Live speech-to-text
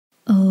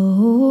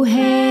Oh,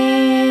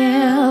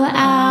 hail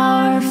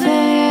our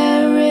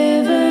fair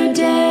Riverdale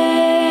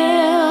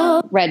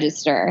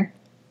Register.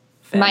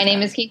 Fantastic. My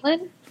name is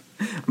Kaitlin.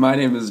 My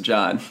name is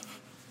John.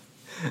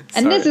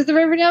 And this is the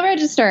Riverdale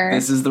Register.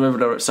 This is the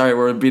Riverdale. Sorry,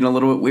 we're being a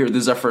little bit weird.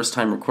 This is our first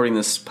time recording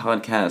this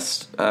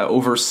podcast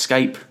over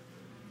Skype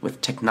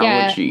with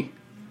technology.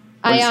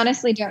 Yeah. I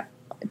honestly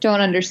don't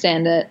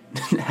understand it.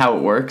 How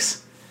it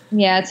works.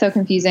 Yeah, it's so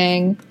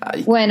confusing.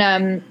 When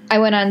I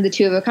went on the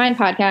Two of a Kind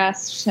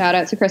podcast, shout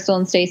out to Crystal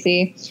and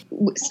Stacy.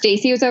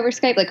 Stacy was over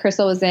Skype. Like,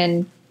 Crystal was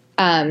in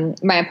my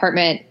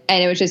apartment,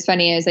 and it was just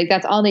funny. It was like,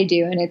 that's all they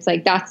do, and it's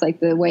like that's like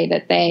the way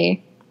that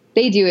they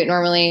do it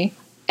normally.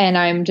 And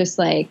I'm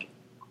like,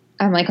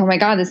 oh my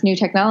God, this new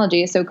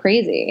technology is so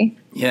crazy.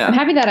 Yeah, I'm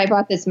happy that I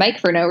bought this mic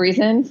for no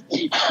reason,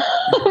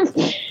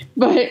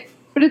 but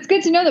it's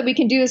good to know that we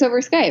can do this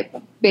over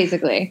Skype,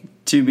 basically.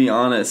 To be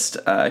honest,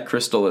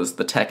 Crystal is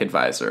the tech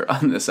advisor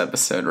on this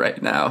episode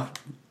right now.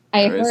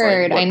 I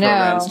heard, I know. What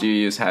programs do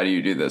you use? How do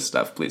you do this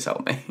stuff? Please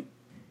help me.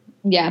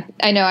 Yeah,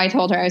 I know. I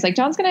told her, I was like,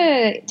 John's going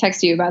to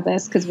text you about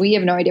this because we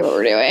have no idea what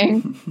we're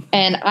doing.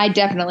 And I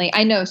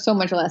know so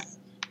much less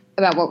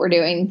about what we're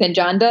doing than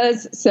John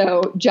does.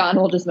 So John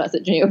will just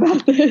message you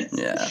about this.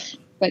 Yeah.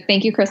 But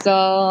thank you,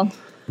 Crystal.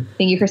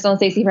 Thank you, Crystal and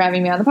Stacey, for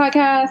having me on the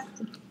podcast.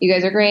 You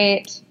guys are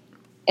great,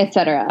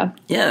 etc.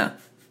 Yeah.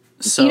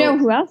 So, you know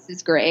who else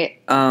is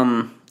great?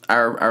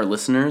 Our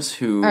listeners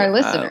who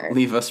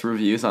leave us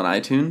reviews on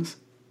iTunes.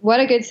 What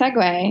a good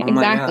segue. Oh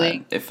exactly. My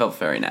God. It felt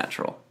very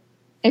natural.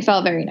 It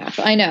felt very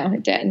natural. I know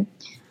it did.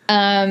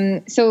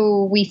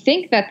 So we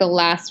think that the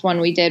last one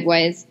we did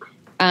was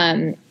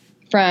from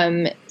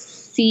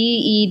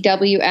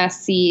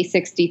CEWSC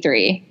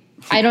 63.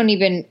 I'm not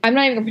even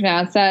going to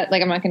pronounce that.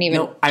 Like, I'm not going to even.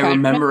 No, I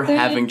remember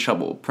having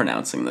trouble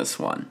pronouncing this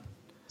one.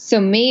 So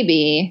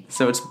maybe.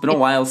 So it's been a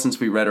while since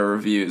we read our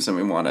reviews, and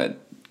we want to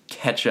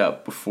catch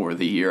up before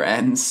the year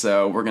ends.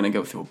 So we're going to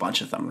go through a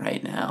bunch of them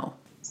right now.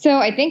 So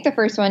I think the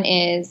first one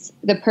is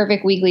the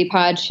Perfect Weekly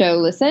Pod Show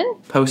Listen.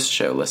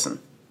 Post-show listen.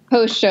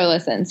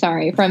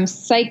 Sorry. From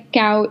Psych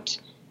Out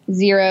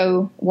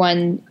 010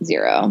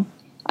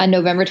 on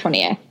November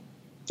 20th.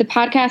 The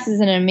podcast is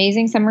an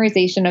amazing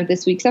summarization of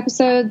this week's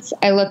episodes.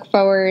 I look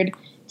forward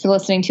to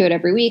listening to it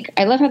every week.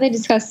 I love how they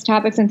discuss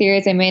topics and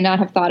theories I may not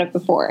have thought of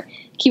before.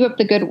 Keep up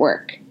the good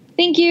work.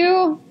 Thank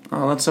you.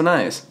 Oh, that's so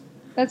nice.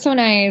 That's so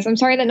nice. I'm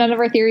sorry that none of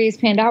our theories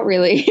panned out,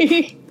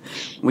 really.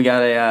 We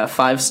got a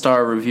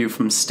 5-star review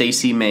from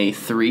Stacy May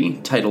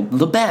 3 titled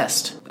The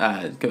Best.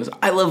 It goes,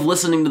 I love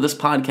listening to this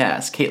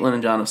podcast. Kaitlin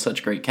and John have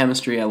such great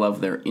chemistry. I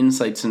love their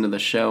insights into the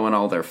show and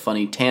all their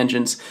funny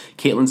tangents.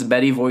 Caitlin's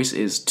Betty voice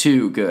is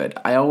too good.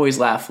 I always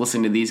laugh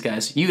listening to these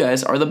guys. You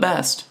guys are the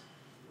best.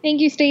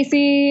 Thank you,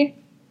 Stacy.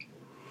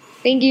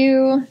 Thank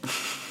you.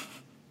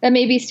 That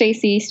may be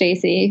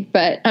Stacy,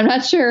 but I'm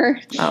not sure.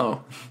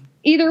 Oh.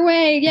 Either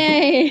way,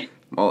 yay.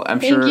 Well,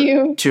 I'm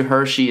sure to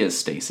her she is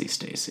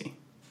Stacy.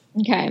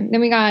 Okay.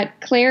 Then we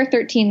got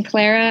Claire13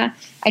 Clara.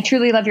 I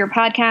truly love your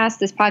podcast.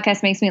 This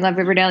podcast makes me love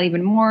Riverdale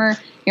even more.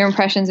 Your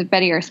impressions of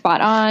Betty are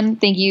spot on.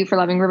 Thank you for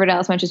loving Riverdale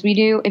as much as we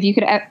do. If you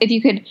could,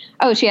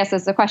 she asked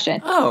us a question.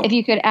 Oh. If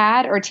you could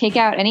add or take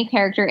out any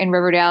character in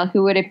Riverdale,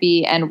 who would it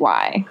be and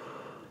why?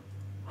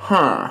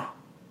 Huh.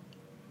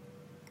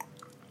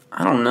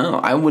 I don't know.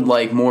 I would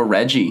like more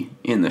Reggie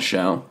in the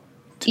show.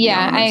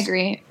 Yeah, I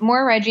agree.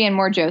 More Reggie and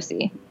more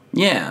Josie.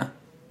 Yeah.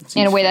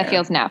 In a way that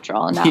feels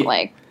natural and not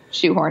like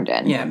shoehorned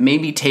in. Yeah,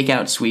 maybe take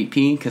out Sweet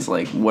Pea, because,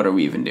 like, what are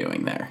we even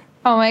doing there?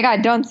 Oh my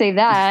God, don't say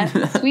that.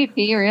 Sweet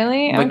Pea,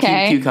 really? But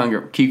okay.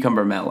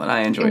 Cucumber Melon,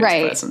 I enjoy his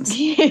presence.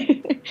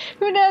 Who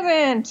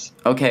doesn't?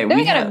 Okay, then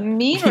we got a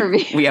mean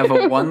review. We have a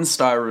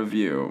 1-star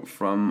review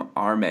from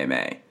our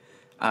May.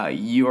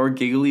 Your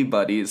giggly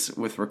buddies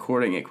with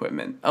recording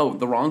equipment. Oh,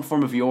 the wrong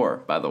form of your,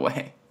 by the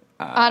way.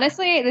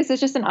 Honestly, this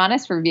is just an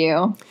honest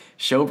review.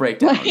 Show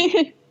breakdown.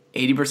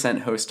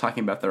 80% hosts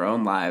talking about their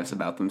own lives,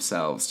 about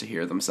themselves, to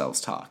hear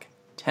themselves talk.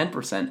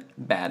 10%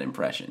 bad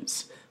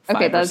impressions. 5%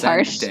 okay, that's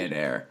harsh. Dead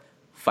air.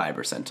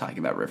 5% talking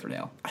about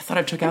Riverdale. I thought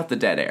I took out the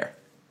dead air.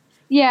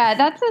 Yeah,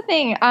 that's the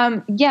thing.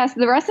 Yes,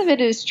 the rest of it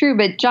is true,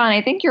 but John,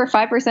 I think your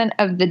 5%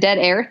 of the dead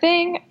air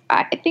thing,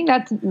 I think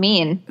that's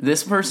mean.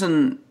 This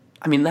person,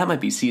 I mean, that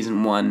might be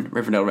season 1,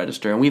 Riverdale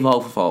Register, and we've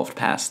all evolved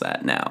past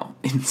that now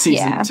in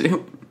season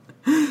 2.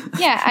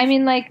 Yeah, I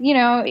mean, like, you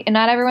know,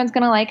 not everyone's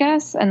going to like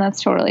us, and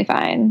that's totally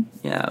fine.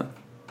 Yeah.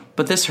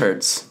 But this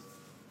hurts.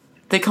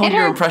 They called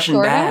your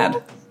impression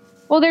bad.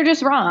 Well, they're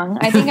just wrong.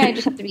 I think I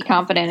just have to be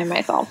confident in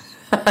myself.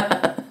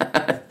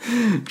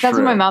 That's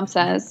what my mom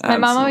says. My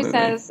mom always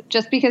says,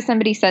 just because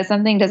somebody says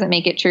something doesn't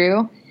make it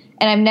true.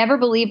 And I've never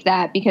believed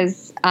that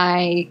because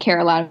I care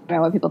a lot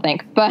about what people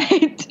think.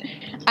 But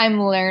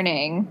I'm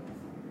learning.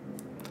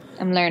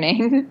 All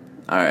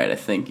right, I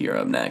think you're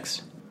up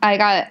next. I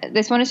got,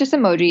 this one is just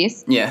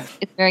emojis. Yeah.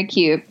 It's very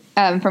cute.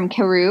 From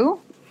Karu.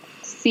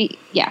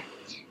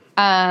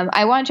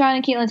 I want John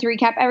and Kaitlin to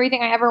recap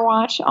everything I ever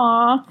watch.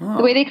 Aw. Oh.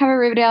 The way they cover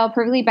Riverdale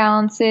perfectly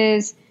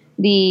balances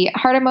the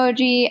heart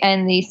emoji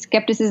and the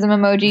skepticism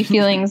emoji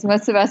feelings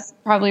most of us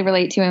probably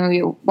relate to when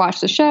we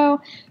watch the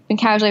show. Been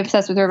casually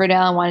obsessed with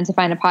Riverdale and wanted to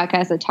find a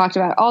podcast that talked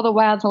about all the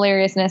wild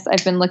hilariousness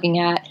I've been looking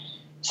at.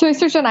 So I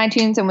searched on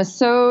iTunes and was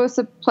so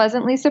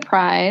pleasantly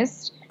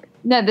surprised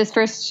that this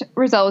first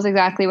result was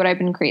exactly what I've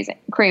been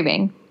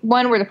craving.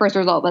 One, we're the first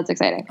result. That's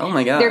exciting. Oh,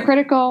 my God. They're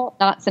critical,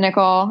 not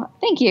cynical.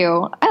 Thank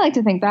you. I like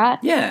to think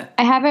that. Yeah.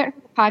 I haven't heard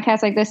a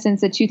podcast like this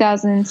since the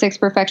 2006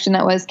 perfection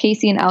that was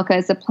Casey and Elka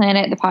as the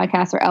Planet, the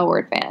podcast, or L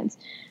Word fans.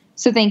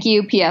 So thank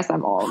you. P.S.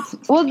 I'm old.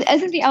 Well,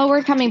 isn't the L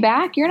Word coming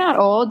back? You're not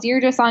old.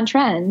 You're just on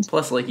trend.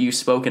 Plus, like, you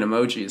spoke in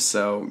emojis,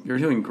 so you're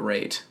doing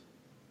great.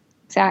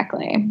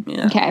 Exactly.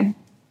 Yeah. Okay.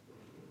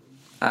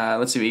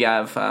 Let's see, we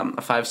have a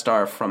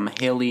 5-star from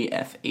Haley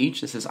FH.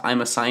 This is,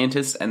 I'm a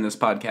scientist, and this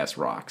podcast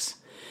rocks.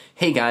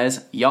 Hey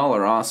guys, y'all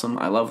are awesome.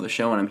 I love the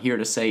show, and I'm here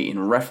to say,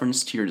 in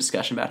reference to your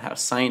discussion about how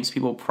science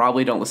people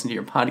probably don't listen to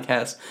your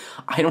podcast,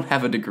 I don't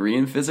have a degree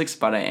in physics,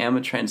 but I am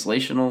a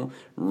translational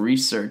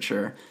research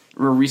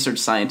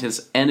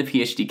scientist and a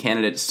PhD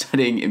candidate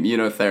studying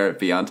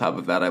immunotherapy. On top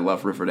of that, I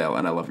love Riverdale,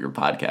 and I love your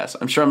podcast.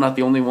 I'm sure I'm not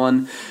the only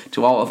one.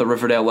 To all other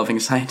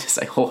Riverdale-loving scientists,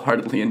 I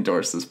wholeheartedly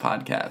endorse this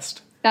podcast.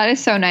 That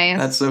is so nice.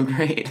 That's so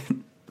great.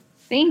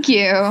 Thank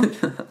you.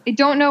 I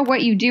don't know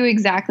what you do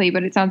exactly,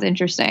 but it sounds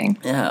interesting.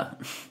 Yeah.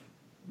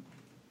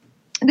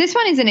 This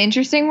one is an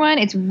interesting one.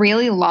 It's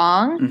really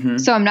long,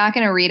 so I'm not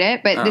going to read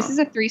it, but this is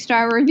a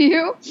 3-star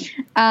review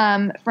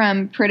from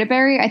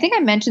Prettyberry. I think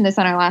I mentioned this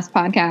on our last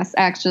podcast,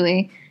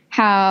 actually,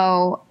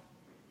 how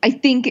I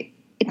think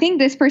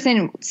this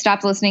person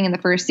stopped listening in the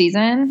first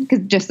season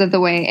because just of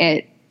the way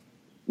it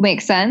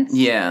makes sense.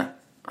 Yeah.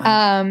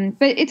 But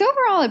it's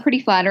overall a pretty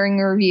flattering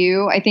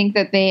review. I think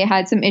that they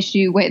had some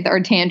issue with our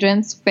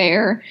tangents,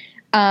 fair.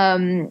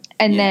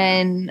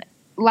 Then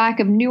lack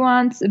of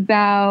nuance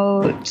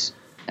about,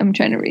 I'm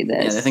trying to read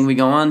this. Yeah, I think we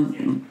go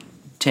on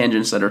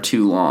tangents that are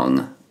too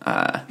long.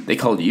 They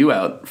called you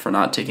out for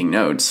not taking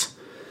notes.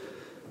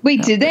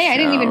 Wait, did they? I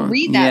didn't even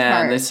read that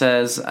part. Yeah, it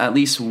says at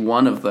least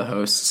one of the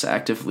hosts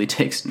actively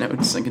takes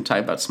notes and can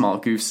type about small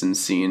goofs and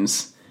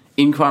scenes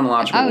in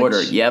chronological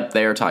order. Yep,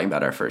 they are talking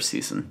about our first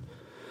season.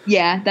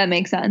 Yeah, that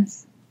makes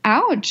sense.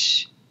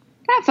 Ouch.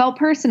 That felt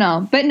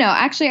personal. But no,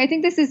 actually, I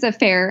think this is a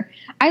fair...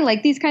 I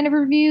like these kind of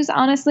reviews,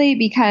 honestly,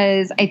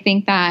 because I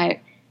think that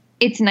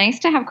it's nice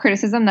to have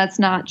criticism that's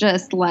not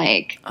just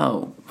like...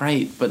 Oh,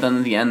 right. But then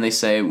in the end, they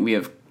say, we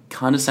have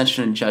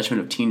condescension and judgment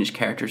of teenage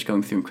characters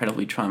going through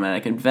incredibly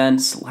traumatic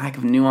events, lack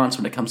of nuance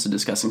when it comes to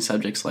discussing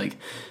subjects like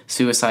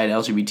suicide,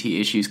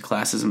 LGBT issues,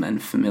 classism,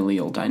 and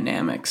familial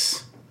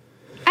dynamics.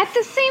 At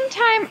the same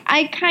time,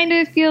 I kind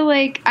of feel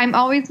like I'm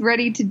always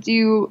ready to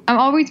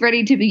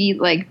be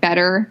like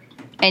better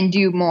and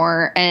do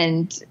more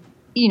and,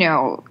 you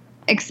know,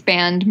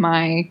 expand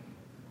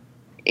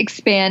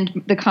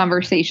the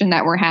conversation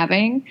that we're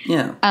having.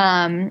 Yeah.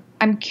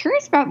 I'm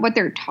curious about what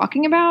they're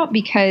talking about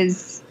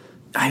because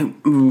I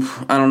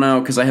don't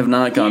know because I have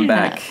not gone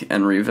back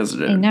and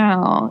revisited. I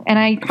know. And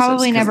I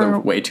probably never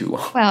way too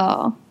long.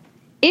 Well,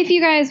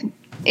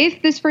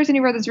 if this person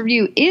who wrote this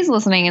review is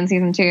listening in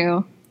season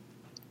 2,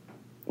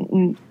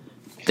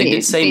 they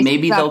did say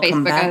maybe they'll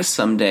come back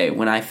someday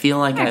when I feel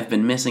like I've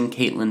been missing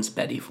Caitlin's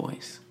Betty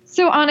voice.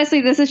 So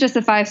honestly, this is just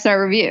a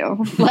 5-star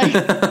review, like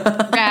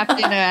wrapped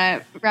in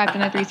a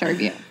 3-star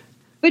review.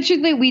 But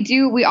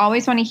we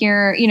always want to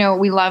hear, you know,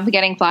 we love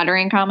getting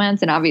flattering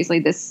comments, and obviously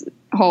this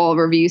whole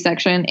review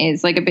section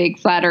is like a big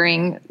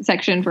flattering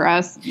section for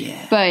us.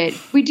 Yeah. But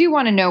we do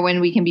want to know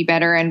when we can be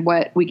better and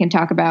what we can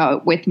talk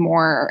about with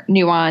more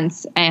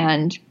nuance,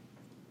 and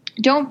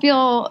don't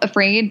feel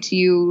afraid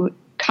to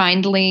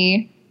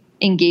kindly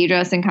engage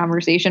us in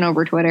conversation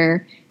over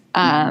Twitter.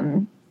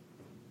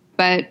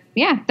 But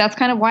yeah, that's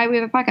kind of why we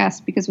have a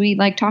podcast, because we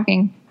like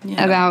talking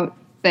about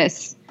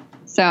this.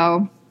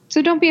 So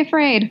don't be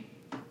afraid.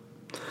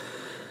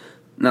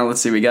 Now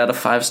let's see, we got a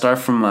 5-star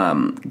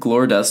from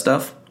Glor Does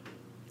Stuff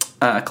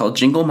called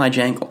Jingle My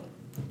Jangle.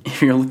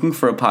 If you're looking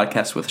for a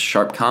podcast with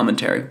sharp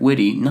commentary,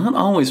 witty, not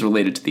always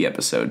related to the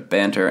episode,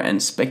 banter,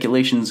 and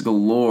speculations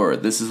galore,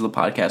 this is the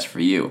podcast for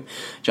you.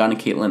 John and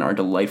Kaitlin are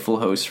delightful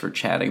hosts for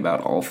chatting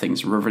about all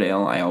things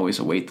Riverdale. I always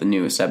await the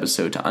newest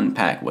episode to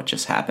unpack what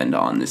just happened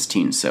on this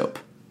teen soap.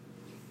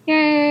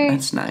 Yay.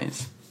 That's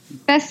nice.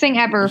 Best thing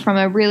ever from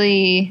a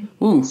really...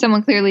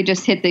 Someone clearly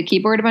just hit the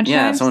keyboard a bunch of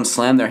times. Yeah, someone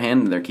slammed their hand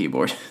into their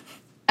keyboard.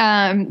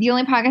 The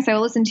only podcast I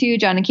will listen to,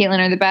 John and Kaitlin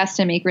are the best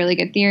and make really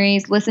good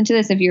theories. Listen to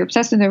this if you're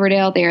obsessed with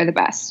Riverdale. They are the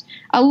best.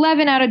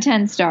 11 out of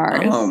 10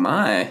 stars. Oh,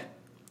 my. I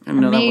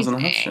didn't know that was an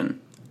option.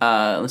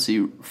 Let's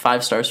see.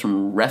 5 stars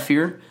from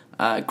Refier.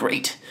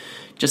 Great.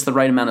 Just the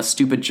right amount of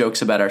stupid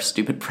jokes about our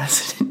stupid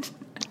president.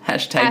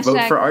 Hashtag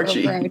vote for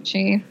Archie. Vote for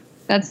Archie.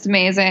 That's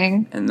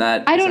amazing. And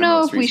that I don't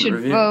know if we should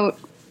vote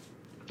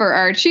for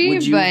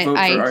Archie, but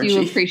I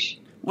do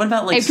appreciate. What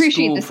about like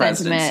school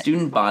president,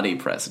 student body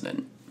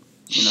president?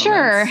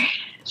 Sure.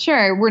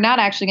 We're not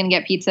actually going to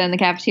get pizza in the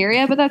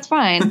cafeteria, but that's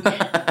fine.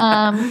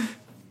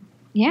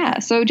 Yeah.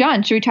 So,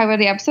 John, should we talk about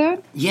the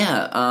episode?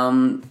 Yeah.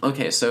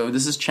 Okay, so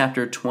this is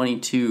chapter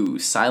 22,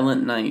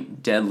 Silent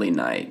Night, Deadly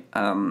Night.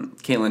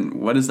 Kaitlin,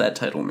 what does that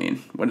title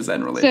mean? What is that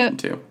in relation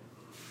to?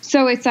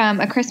 So it's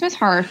a Christmas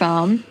horror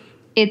film.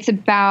 It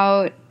came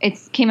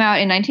out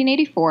in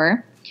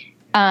 1984.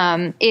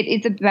 It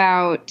is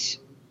about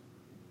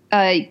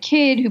a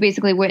kid who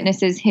basically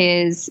witnesses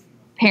his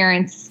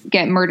parents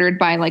get murdered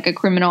by like a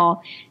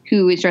criminal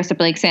who is dressed up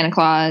like Santa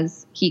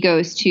Claus. He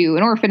goes to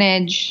an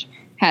orphanage,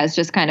 has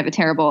just kind of a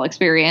terrible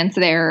experience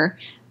there.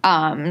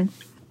 And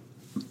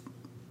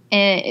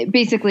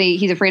basically,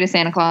 he's afraid of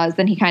Santa Claus.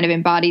 Then he kind of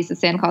embodies the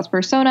Santa Claus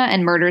persona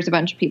and murders a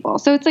bunch of people.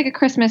 So it's like a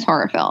Christmas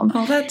horror film.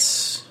 Oh,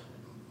 that's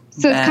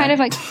so bad. It's kind of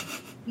like,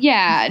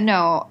 yeah,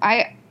 no.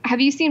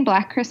 Have you seen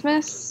Black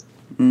Christmas?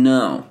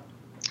 No.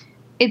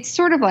 It's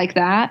sort of like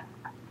that,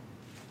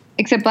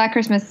 except Black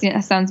Christmas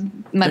sounds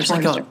much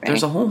more disturbing.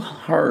 There's a whole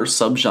horror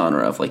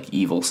subgenre of like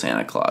evil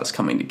Santa Claus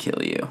coming to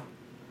kill you.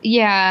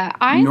 Yeah,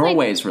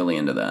 Norway's really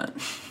into that.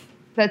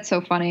 That's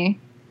so funny.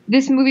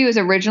 This movie was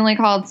originally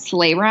called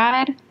Sleigh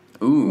Ride,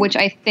 which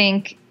I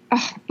think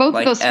both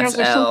like of those titles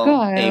are so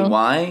good.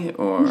 S-L-A-Y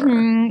or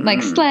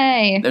like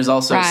sleigh. There's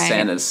also Ride.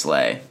 Santa's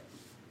sleigh.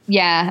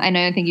 Yeah, I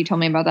know. I think you told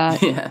me about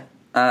that. Yeah.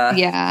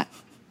 Yeah.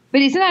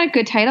 But isn't that a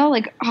good title?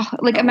 Like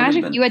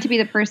imagine if you had to be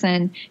the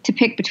person to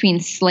pick between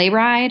Sleigh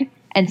Ride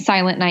and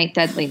Silent Night,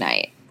 Deadly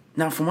Night.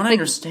 Now, from what I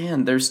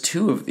understand, there's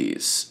two of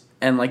these.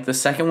 And, like, the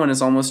second one is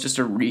almost just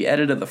a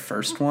re-edit of the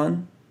first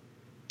one.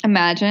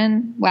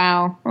 Imagine.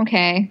 Wow.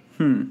 Okay.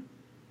 I'm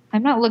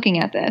not looking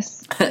at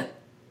this.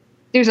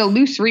 There's a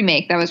loose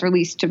remake that was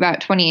released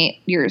about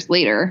 28 years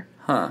later.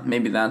 Huh.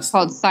 Maybe that's...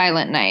 called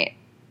Silent Night.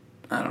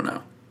 I don't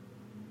know.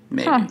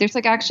 Maybe. Huh. There's,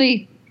 like,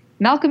 actually...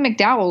 Malcolm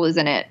McDowell is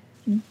in it.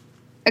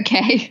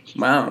 Okay.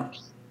 Wow.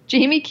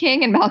 Jamie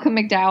King and Malcolm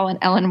McDowell and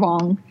Ellen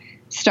Wong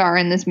star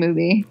in this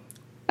movie.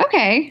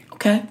 Okay.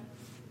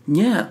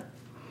 Yeah.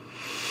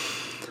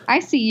 I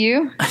see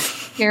you.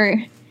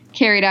 Carrie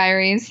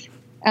Diaries.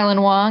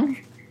 Ellen Wong.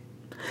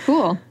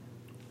 Cool.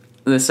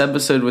 This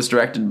episode was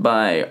directed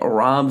by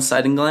Rob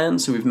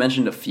Seidengland, who we've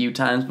mentioned a few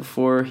times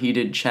before. He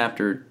did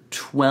chapter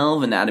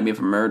 12, Anatomy of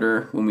a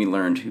Murder, when we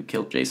learned who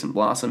killed Jason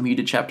Blossom. He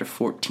did chapter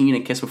 14,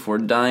 A Kiss Before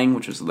Dying,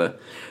 which was the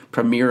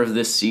premiere of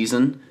this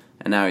season.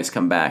 And now he's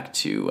come back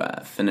to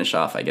finish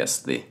off, I guess,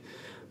 the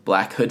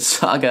Black Hood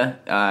saga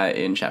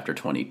in chapter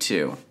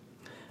 22.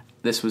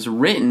 This was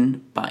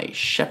written by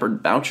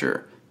Shepard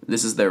Boucher.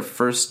 This is their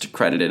first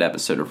credited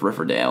episode of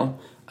Riverdale.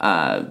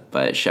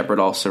 But Shepard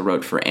also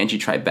wrote for Angie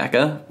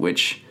Tribeca,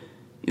 which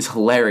is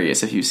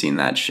hilarious if you've seen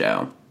that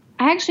show.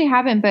 I actually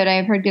haven't, but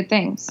I've heard good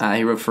things.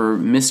 He wrote for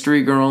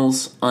Mystery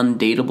Girls,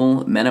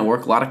 Undateable, Men at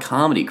Work, a lot of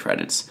comedy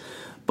credits.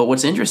 But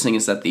what's interesting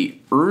is that the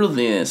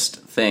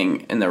earliest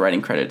thing in the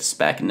writing credits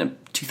back in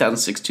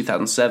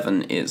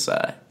 2006-2007 is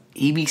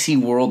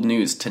ABC World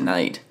News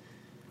Tonight.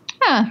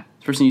 Huh.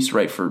 This person used to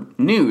write for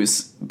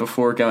news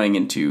before going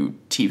into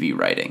TV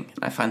writing.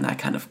 I find that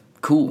kind of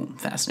cool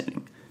and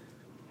fascinating.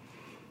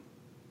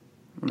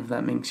 I wonder if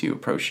that makes you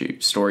approach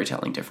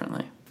storytelling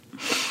differently.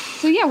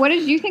 So yeah, what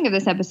did you think of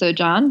this episode,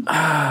 John?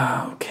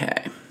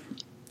 Okay.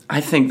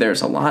 I think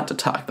there's a lot to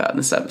talk about in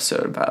this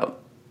episode about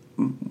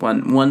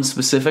one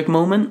specific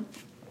moment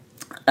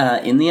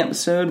in the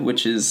episode,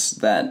 which is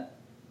that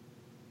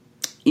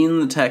in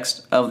the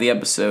text of the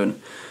episode,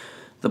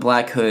 the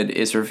Black Hood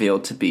is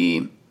revealed to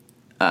be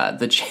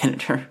the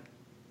janitor,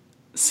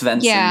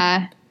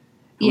 Svensson,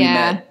 who we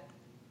met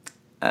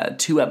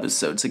 2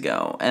 episodes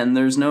ago, and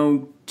there's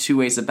no two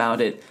ways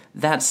about it.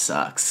 That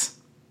sucks.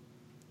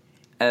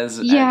 So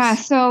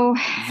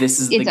this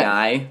is the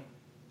guy.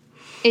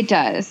 It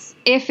does,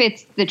 if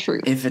it's the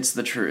truth. If it's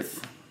the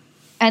truth.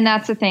 And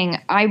that's the thing.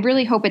 I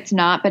really hope it's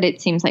not, but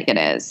it seems like it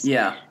is.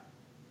 Yeah.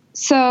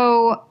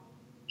 So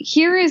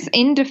here is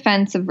in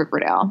defense of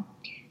Riverdale.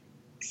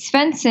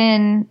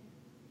 Svensson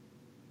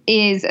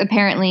is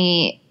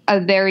apparently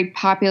a very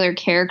popular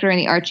character in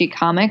the Archie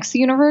comics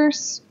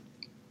universe.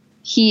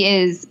 He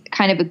is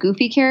kind of a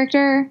goofy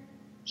character.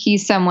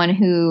 He's someone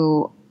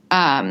who,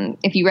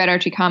 if you read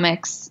Archie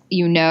comics,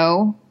 you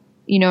know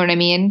what I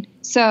mean?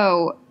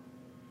 So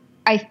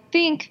I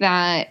think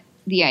that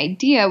the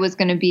idea was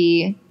going to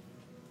be,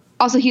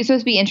 also he was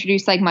supposed to be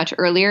introduced like much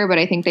earlier, but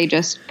I think they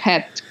just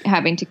kept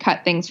having to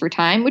cut things for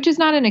time, which is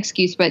not an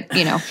excuse, but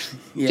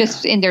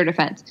just in their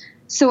defense.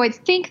 So I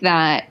think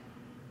that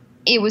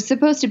it was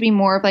supposed to be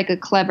more of like a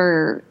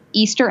clever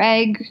Easter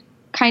egg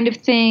kind of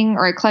thing,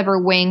 or a clever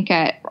wink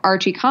at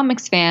Archie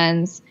comics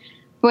fans.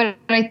 But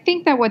I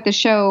think that what the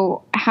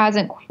show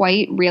hasn't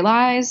quite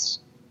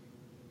realized,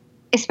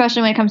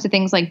 especially when it comes to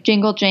things like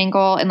Jingle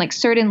Jangle and like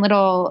certain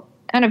little,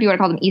 I don't know if you want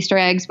to call them Easter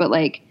eggs, but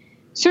like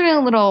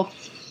certain little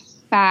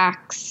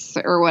facts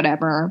or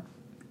whatever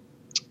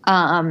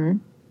about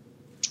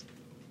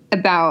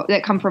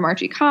that come from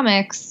Archie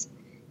comics,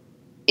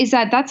 is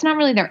that that's not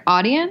really their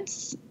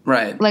audience.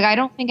 Right. Like, I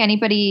don't think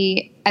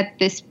anybody at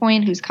this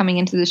point who's coming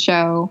into the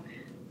show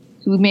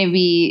who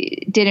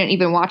maybe didn't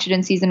even watch it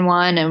in season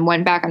 1 and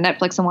went back on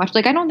Netflix and watched.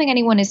 Like, I don't think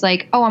anyone is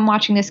like, oh, I'm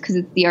watching this because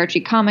it's the Archie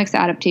comics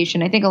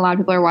adaptation. I think a lot of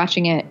people are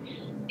watching it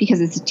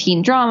because it's a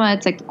teen drama.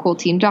 It's like the cool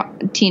teen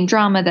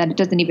drama that it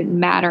doesn't even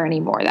matter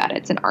anymore that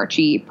it's an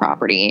Archie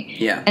property.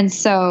 Yeah. And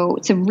so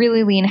to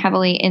really lean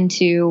heavily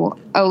into,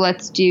 oh,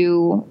 let's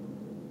do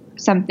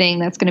something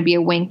that's going to be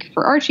a wink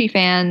for Archie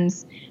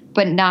fans,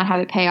 but not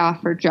have it pay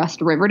off for just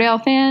Riverdale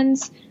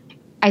fans,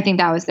 I think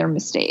that was their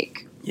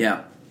mistake.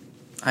 Yeah,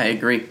 I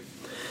agree.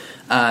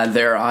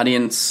 Their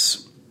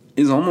audience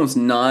is almost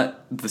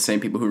not the same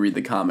people who read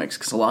the comics,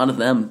 because a lot of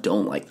them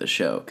don't like the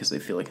show because they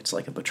feel like it's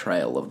like a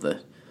betrayal of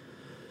the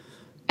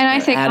and I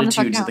say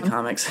attitudes of the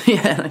comics.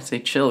 Yeah, I say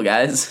chill,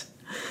 guys.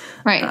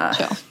 Right,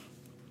 chill.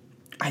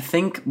 I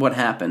think what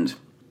happened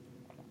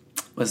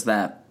was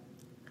that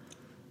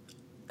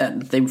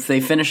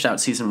they finished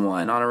out season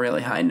 1 on a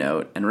really high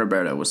note, and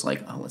Roberto was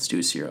like, oh, let's do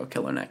a serial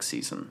killer next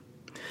season.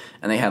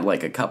 And they had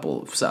like a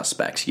couple of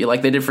suspects,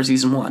 like they did for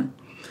season 1.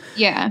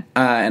 Yeah.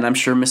 And I'm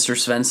sure Mr.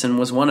 Svensson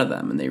was one of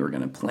them, and they were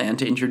going to plan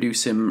to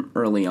introduce him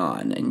early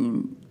on.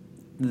 And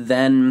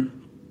then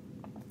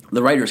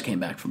the writers came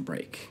back from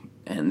break,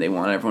 and they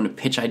wanted everyone to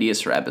pitch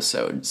ideas for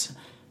episodes,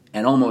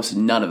 and almost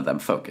none of them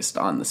focused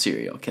on the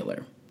serial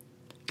killer.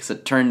 Because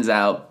it turns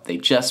out they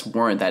just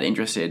weren't that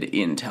interested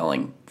in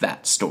telling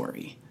that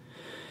story.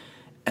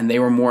 And they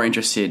were more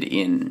interested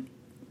in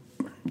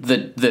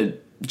the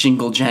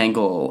jingle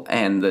jangle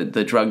and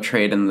the drug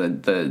trade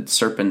and the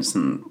serpents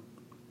and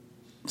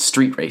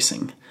street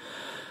racing.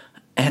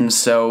 And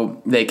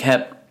so they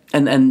kept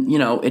and you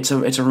know, it's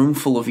a room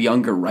full of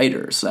younger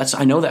writers.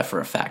 I know that for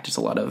a fact. It's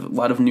a lot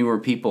of newer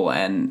people,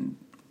 and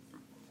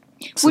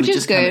so which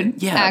is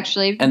good,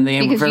 actually. And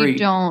they because very, you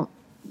don't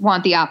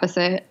want the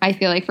opposite. I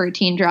feel like for a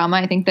teen drama,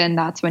 I think then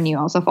that's when you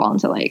also fall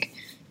into like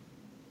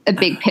a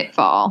big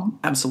pitfall.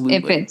 Absolutely.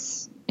 If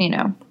it's, you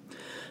know.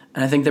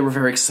 And I think they were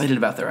very excited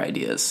about their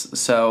ideas.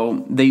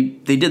 So they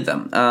did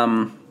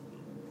them.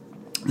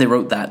 They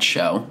wrote that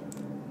show,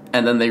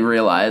 and then they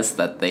realized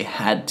that they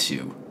had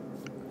to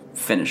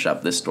finish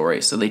up this story.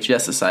 So they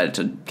just decided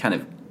to kind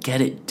of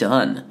get it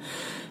done.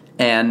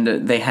 And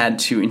they had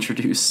to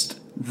introduce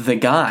the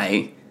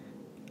guy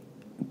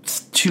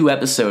 2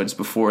 episodes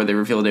before they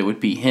revealed it would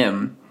be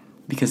him,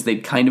 because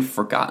they'd kind of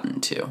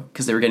forgotten to,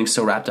 because they were getting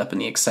so wrapped up in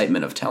the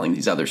excitement of telling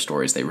these other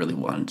stories they really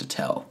wanted to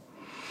tell.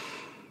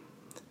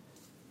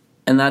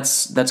 And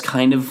that's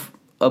kind of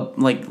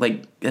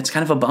that's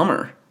kind of a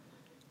bummer.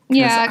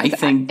 Yeah, I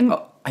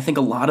think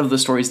a lot of the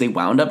stories they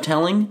wound up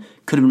telling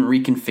could have been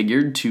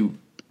reconfigured to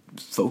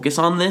focus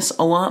on this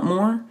a lot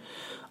more.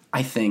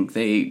 I think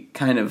they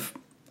kind of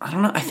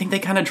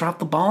dropped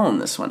the ball on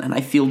this one, and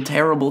I feel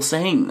terrible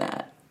saying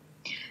that.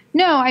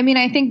 No, I mean,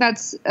 I think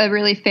that's a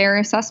really fair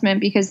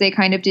assessment, because they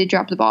kind of did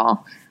drop the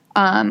ball.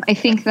 I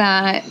think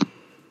that,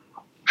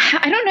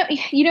 I don't know,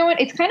 you know what,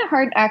 it's kind of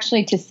hard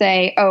actually to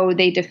say, oh,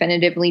 they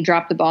definitively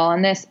dropped the ball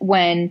on this,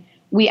 when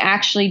we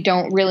actually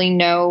don't really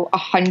know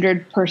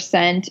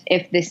 100%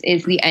 if this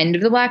is the end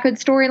of the Black Hood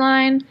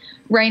storyline.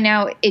 Right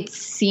now, it's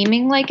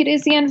seeming like it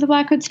is the end of the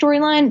Black Hood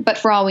storyline, but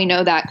for all we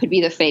know, that could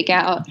be the fake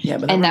out. Yeah,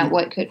 but that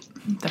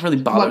really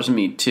bothers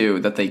me too,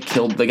 that they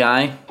killed the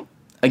guy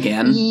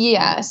again.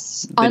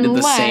 Yes. They did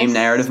the same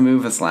narrative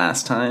move as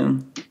last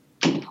time.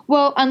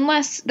 Well,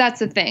 unless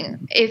that's the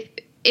thing. If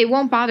it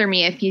won't bother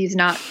me if he's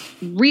not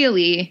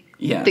really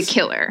the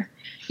killer,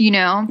 you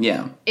know?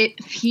 Yeah.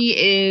 If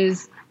he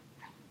is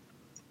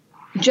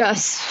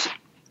just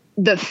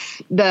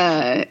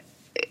the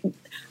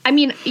I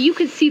mean, you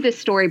could see this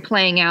story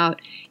playing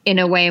out in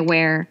a way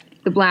where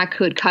the Black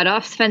Hood cut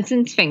off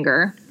Svensson's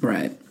finger.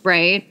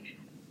 Right?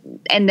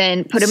 And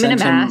then put him in a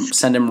mask.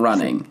 Send him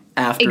running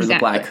after the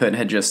Black Hood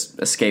had just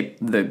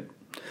escaped the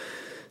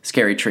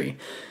scary tree.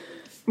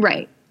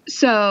 Right.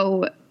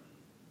 So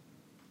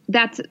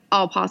that's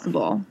all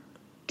possible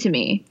to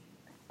me.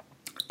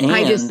 And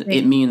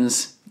it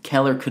means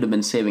Keller could have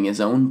been saving his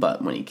own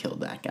butt when he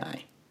killed that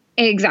guy.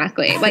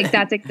 Exactly. Like,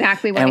 that's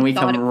exactly what and I we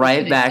thought come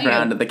right back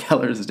around to the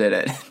Kellers did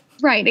it.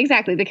 Right,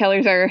 exactly. The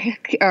Kellers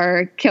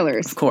are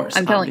killers. Of course.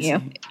 I'm telling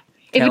you.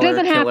 If Keller, it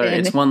doesn't happen...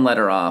 It's one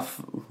letter off.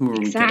 Who are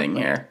we kidding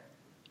here?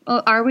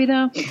 Well, are we,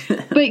 though?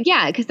 But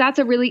yeah, because that's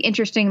a really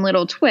interesting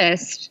little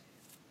twist.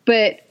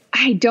 But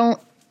I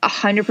don't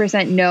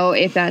 100% know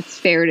if that's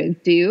fair to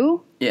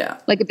do. Yeah.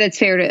 Like, if that's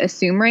fair to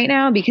assume right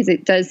now, because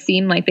it does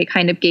seem like they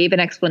kind of gave an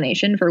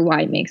explanation for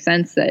why it makes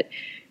sense that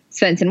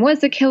Svensson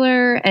was the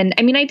killer. And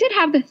I mean, I did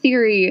have the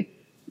theory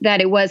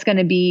that it was going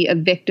to be a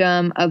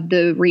victim of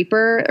the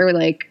Reaper, or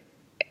like,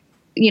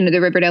 you know, the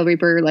Riverdale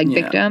Reaper, like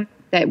victim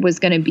that was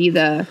going to be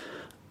the...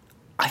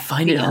 I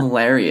find it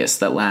hilarious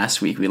that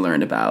last week we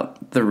learned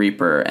about the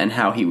Reaper and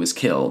how he was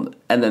killed.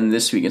 And then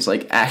this week it's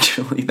like,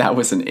 actually, that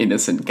was an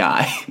innocent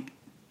guy.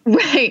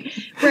 Right.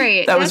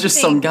 That was just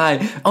some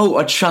guy. Oh,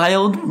 a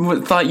child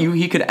thought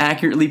he could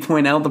accurately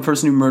point out the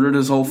person who murdered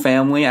his whole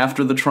family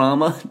after the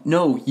trauma?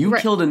 No, you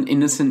killed an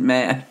innocent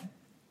man.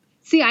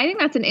 See, I think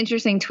that's an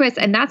interesting twist,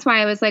 and that's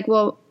why I was like,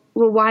 well,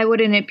 why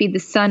wouldn't it be the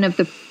son of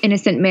the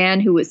innocent man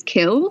who was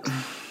killed?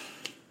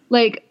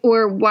 Like,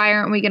 or why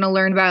aren't we going to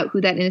learn about who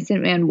that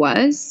innocent man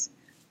was?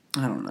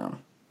 I don't know.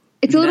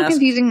 It's a little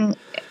confusing.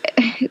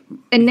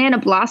 And Nana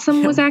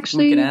Blossom was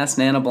actually... We could ask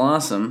Nana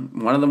Blossom.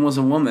 One of them was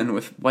a woman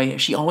with white hair.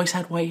 She always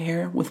had white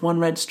hair with one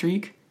red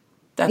streak?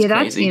 That's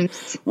crazy.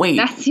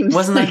 That seems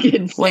wasn't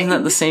insane.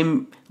 that the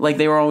same... Like,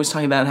 they were always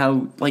talking about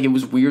how, like, it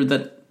was weird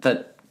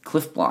that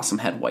Cliff Blossom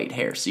had white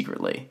hair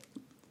secretly.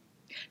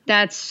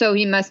 So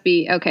he must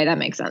be... Okay, that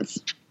makes sense.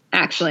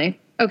 Actually.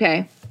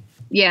 Okay.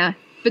 Yeah.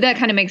 But that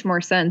kind of makes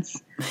more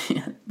sense.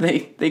 Yeah,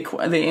 they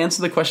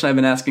answer the question I've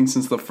been asking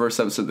since the first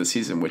episode of the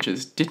season, which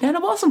is, did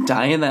Nana Blossom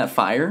die in that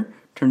fire?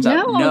 Turns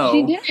out, no.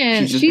 She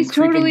didn't. She's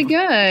totally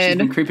good. She's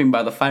been creeping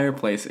by the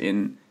fireplace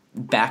in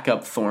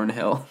backup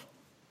Thornhill.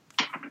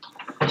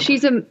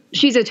 She's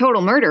a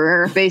total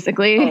murderer,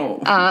 basically,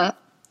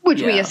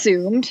 which we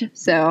assumed.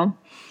 So,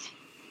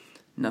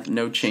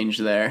 no change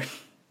there.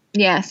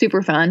 Yeah,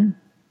 super fun.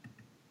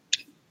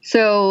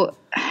 So,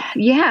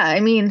 yeah,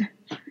 I mean,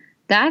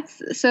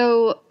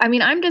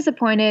 I'm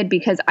disappointed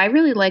because I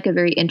really like a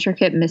very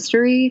intricate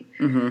mystery.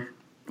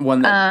 Mm-hmm.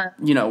 One that,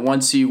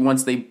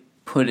 once they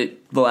put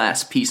the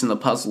last piece in the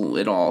puzzle,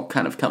 it all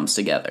kind of comes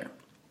together.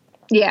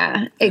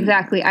 Yeah,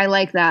 exactly. I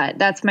like that.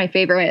 That's my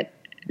favorite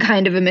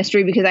kind of a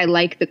mystery because I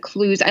like the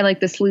clues. I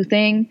like the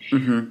sleuthing.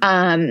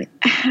 Mm-hmm.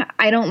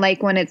 I don't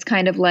like when it's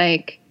kind of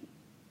like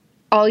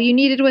all you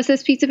needed was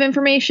this piece of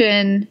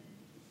information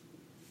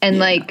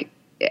and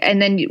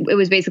and then it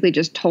was basically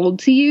just told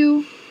to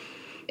you,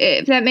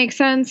 if that makes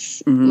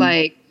sense. Mm-hmm.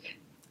 Like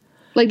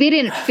they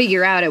didn't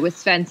figure out it was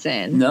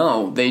Svensson.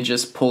 No, they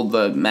just pulled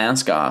the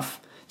mask off.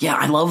 Yeah,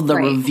 I love the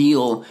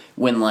reveal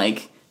when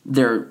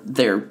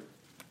they're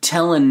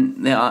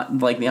telling the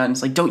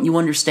audience, like, don't you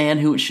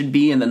understand who it should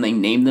be? And then they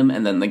name them,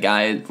 and then the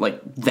guy,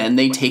 then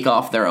they take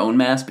off their own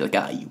mask, be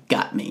like, you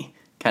got me,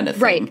 kind of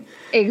thing. Right,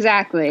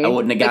 exactly. I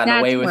wouldn't have gotten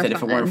away with it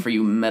if it weren't for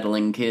you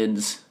meddling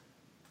kids.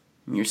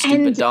 And your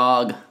stupid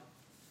dog.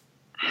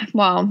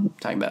 Well,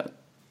 talking about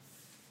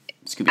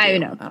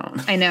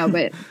Scooby-Doo. I know,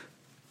 but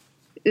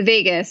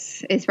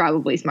Vegas is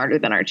probably smarter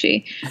than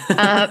Archie.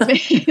 No.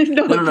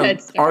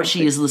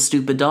 Archie is the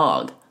stupid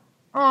dog.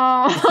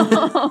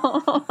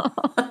 Oh.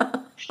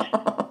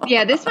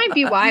 Yeah, this might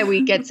be why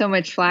we get so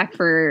much flack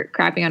for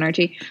crapping on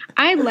Archie.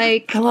 I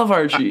love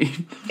Archie.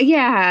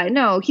 Yeah,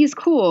 no, he's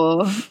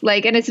cool.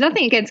 And it's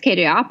nothing against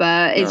Katie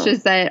Appa. It's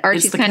just that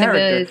Archie's kind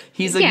character.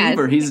 He's a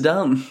goober. He's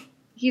dumb.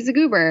 He's a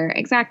goober,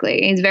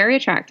 exactly. He's very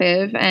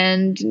attractive,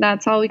 and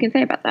that's all we can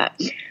say about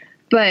that.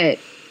 But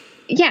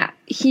yeah,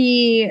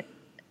 he's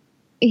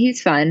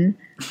fun.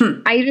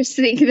 I just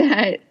think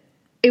that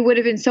it would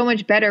have been so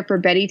much better for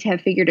Betty to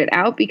have figured it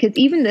out, because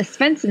even the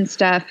Svensson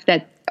stuff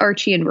that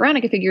Archie and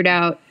Veronica figured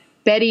out,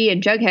 Betty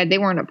and Jughead, they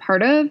weren't a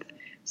part of.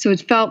 So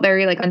it felt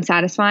very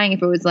unsatisfying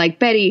if it was like,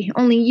 Betty,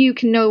 only you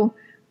can know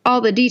all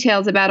the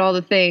details about all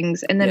the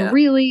things. And then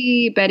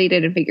really Betty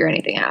didn't figure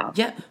anything out.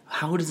 Yeah.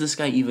 How does this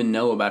guy even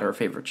know about her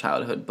favorite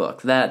childhood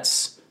book? That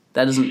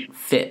doesn't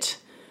fit.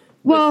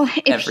 Well,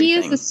 if he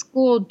is the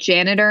school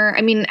janitor,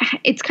 I mean,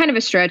 it's kind of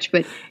a stretch,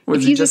 but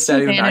was he just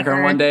standing in the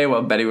background one day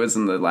while Betty was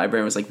in the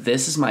library and was like,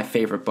 this is my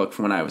favorite book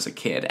from when I was a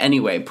kid.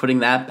 Anyway, putting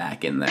that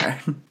back in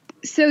there.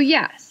 So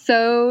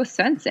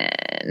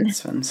Svensson.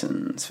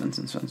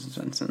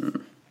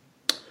 Svensson.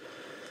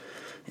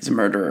 He's a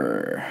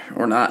murderer.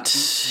 Or not.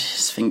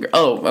 His finger.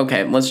 Oh,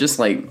 okay. Let's just,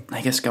 I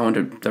guess go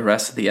into the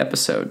rest of the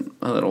episode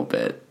a little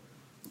bit.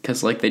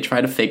 Because, they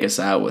try to fake us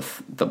out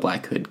with the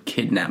Black Hood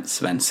kidnapped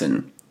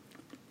Svensson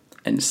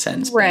and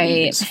sends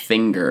Betty his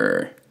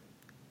finger.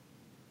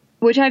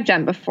 Which I've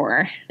done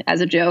before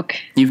as a joke.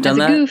 You've done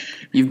that?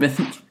 Goof. You've been...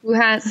 Who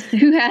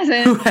hasn't? Who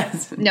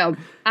hasn't? No,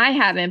 I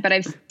haven't, but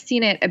I've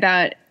seen it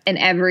about in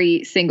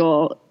every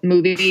single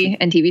movie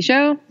and TV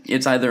show.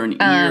 It's either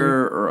an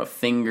ear or a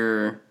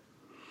finger.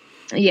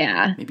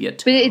 Yeah. Maybe a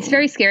toe. But it's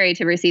very scary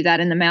to receive that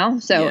in the mail.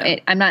 So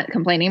I'm not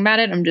complaining about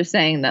it. I'm just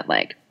saying that,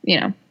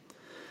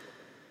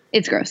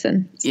 it's gross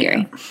and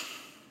scary.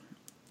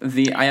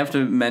 Yeah. I have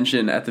to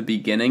mention at the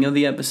beginning of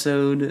the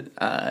episode,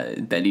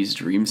 Betty's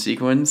dream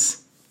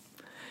sequence.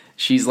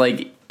 She's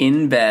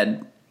in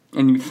bed,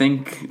 and you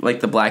think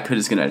the Black Hood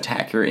is going to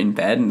attack her in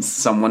bed, and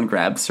someone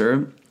grabs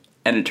her,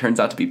 and it turns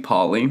out to be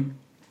Polly.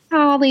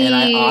 Polly. And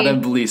I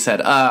audibly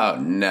said, "Oh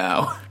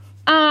no."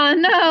 Oh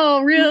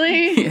no!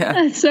 Really? Yeah.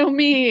 That's so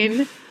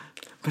mean.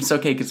 But it's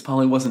okay because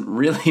Polly wasn't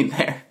really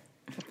there.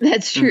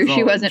 That's true.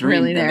 She wasn't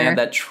really there. And they had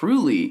that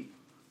truly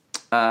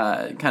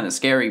kind of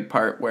scary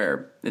part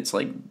where it's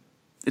a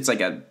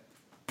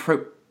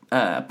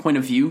point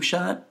of view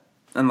shot,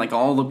 and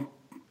all the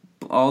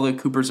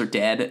Coopers are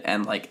dead,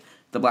 and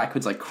the Black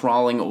Hood's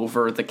crawling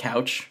over the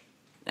couch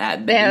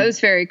at Betty. Yeah, it was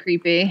very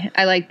creepy.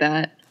 I like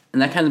that.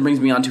 And that kind of brings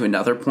me on to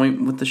another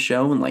point with the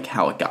show and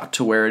how it got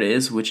to where it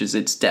is, which is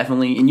it's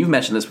definitely, and you've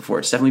mentioned this before,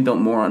 it's definitely built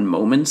more on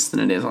moments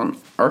than it is on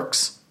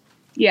arcs.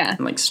 Yeah.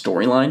 And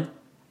storyline.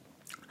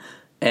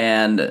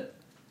 And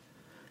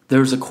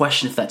there's a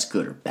question if that's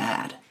good or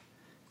bad.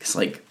 Because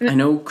I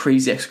know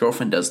Crazy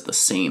Ex-Girlfriend does the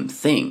same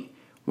thing,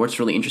 where it's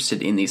really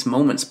interested in these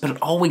moments, but it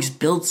always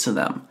builds to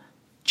them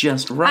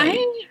just right.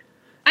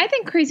 I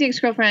think Crazy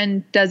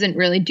Ex-Girlfriend doesn't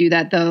really do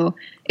that, though,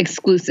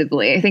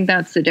 exclusively. I think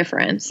that's the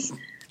difference.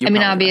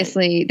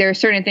 Obviously, right. There are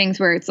certain things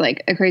where it's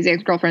like a Crazy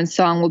Ex-Girlfriend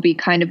song will be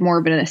kind of more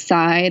of an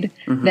aside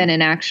than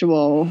an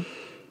actual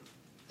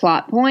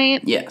plot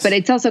point. Yes. But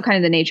it's also kind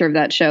of the nature of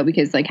that show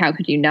because, like, how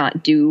could you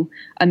not do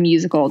a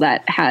musical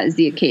that has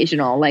the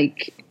occasional,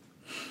 like,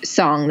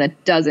 song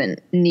that doesn't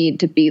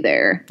need to be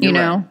there, you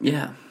know? Right.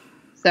 Yeah.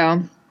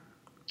 So,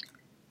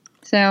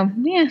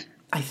 yeah.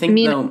 I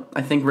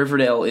think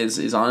Riverdale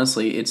is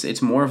honestly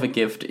it's more of a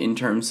gift in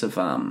terms of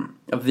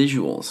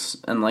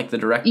visuals, and like the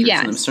directors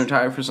and the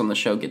cinematographers on the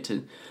show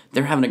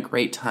they're having a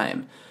great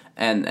time,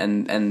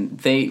 and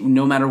they,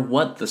 no matter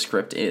what the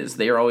script is,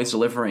 they are always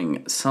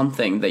delivering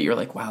something that you're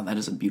like, wow, that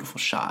is a beautiful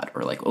shot,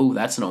 or like, oh,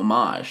 that's an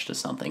homage to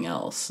something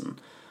else, and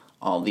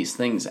all these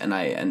things, and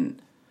I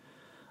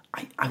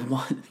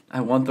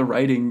want the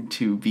writing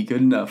to be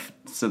good enough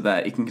so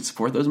that it can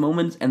support those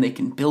moments, and they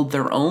can build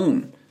their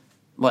own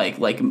like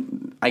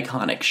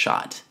iconic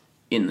shot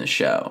in the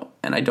show,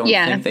 and I don't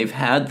think they've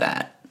had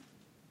that.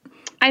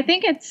 I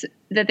think it's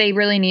that they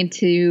really need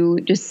to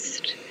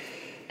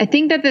I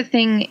think that the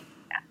thing,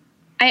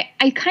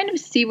 I kind of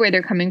see where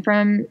they're coming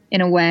from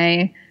in a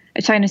way. I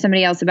was talking to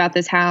somebody else about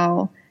this,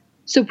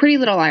 so Pretty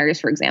Little Liars,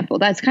 for example,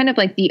 that's kind of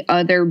like the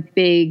other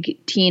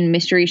big teen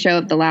mystery show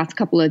of the last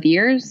couple of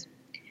years.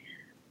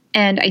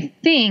 And I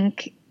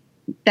think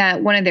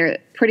that one of their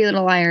Pretty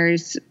Little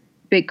Liars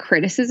big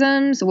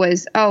criticisms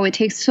was, it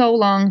takes so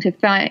long to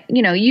find,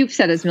 you've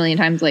said this a million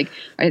times, like,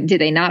 did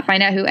they not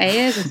find out who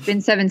A is? It's been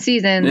 7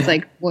 seasons.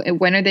 Like,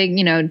 when are they,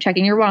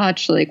 checking your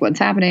watch? Like, what's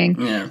happening?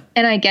 Yeah.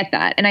 And I get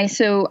that. And I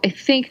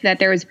think that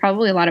there was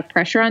probably a lot of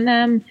pressure on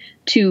them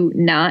to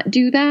not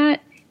do that,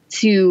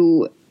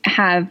 to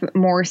have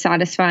more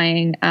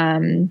satisfying,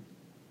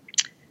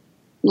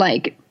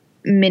 like,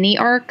 mini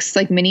arcs,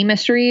 like mini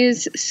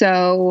mysteries.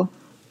 So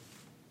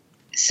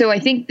I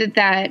think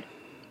that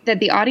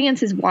the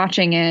audience is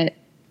watching it.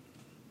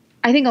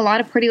 I think a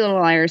lot of Pretty Little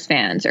Liars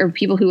fans, or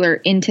people who are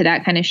into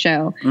that kind of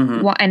show,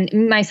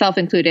 and myself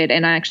included,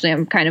 and actually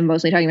I'm kind of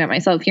mostly talking about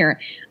myself here,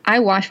 I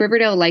watch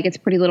Riverdale like it's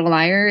Pretty Little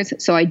Liars,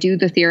 so I do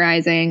the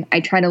theorizing.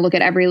 I try to look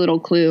at every little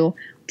clue.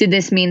 Did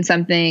this mean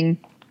something?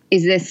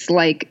 Is this,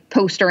 like,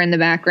 poster in the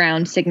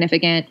background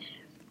significant?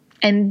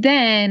 And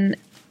then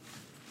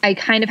I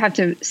kind of have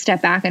to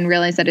step back and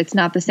realize that it's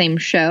not the same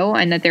show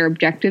and that their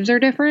objectives are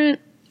different.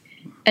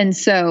 And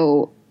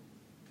so,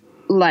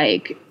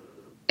 like,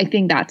 I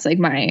think that's like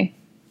I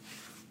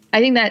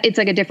think that it's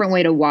like a different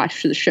way to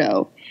watch the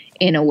show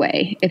in a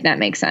way, if that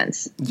makes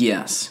sense.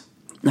 Yes.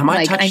 Now,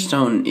 my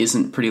touchstone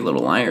isn't Pretty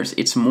Little Liars.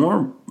 It's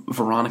more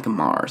Veronica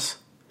Mars.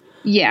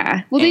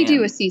 Yeah. Well, they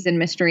do a season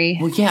mystery.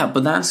 Well, yeah,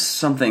 but that's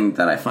something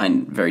that I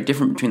find very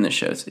different between the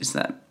shows, is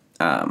that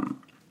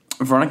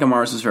Veronica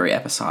Mars was very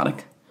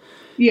episodic.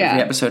 Yeah.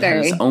 Every episode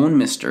had its own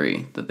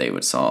mystery that they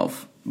would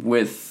solve,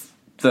 with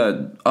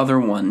the other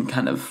one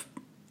kind of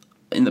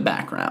in the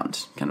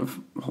background, kind of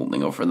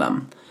holding over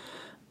them.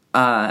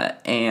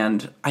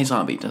 And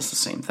iZombie does the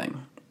same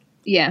thing.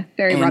 Yeah,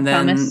 very Rob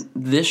Thomas. And then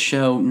this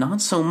show, not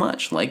so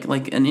much.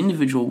 Like an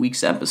individual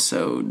week's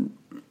episode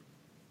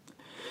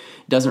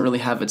doesn't really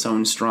have its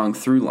own strong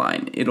through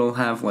line. It'll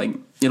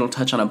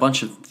touch on a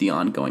bunch of the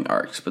ongoing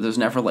arcs, but there's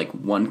never like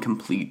one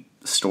complete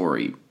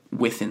story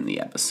within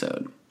the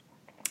episode.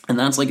 And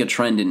that's like a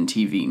trend in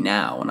TV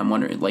now. And I'm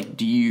wondering, like,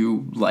 do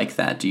you like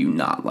that? Do you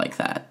not like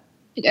that?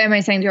 Am I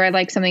saying, do I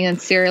like something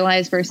that's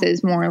serialized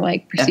versus more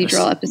like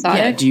procedural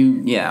episodic?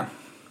 Yeah,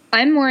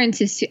 I'm more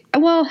into,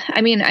 well, I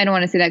mean, I don't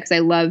want to say that because I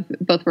love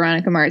both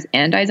Veronica Mars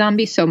and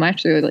iZombie so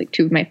much. They're like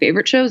two of my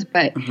favorite shows,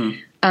 but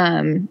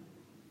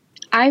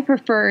I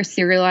prefer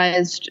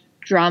serialized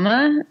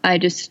drama. I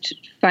just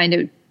find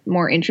it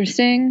more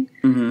interesting.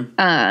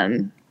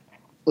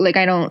 Like,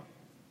 I don't,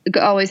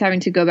 always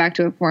having to go back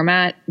to a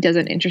format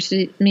doesn't interest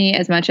me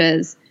as much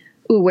as,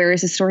 ooh, where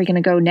is the story going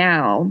to go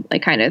now?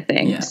 Like, kind of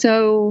thing. Yeah.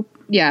 So,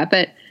 yeah,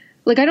 but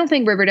like, I don't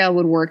think Riverdale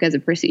would work as a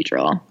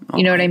procedural.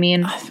 You know what I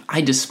mean?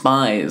 I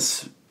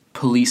despise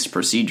police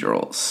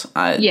procedurals.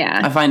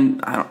 Yeah. I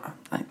find,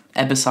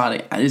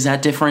 episodic, is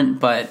that different?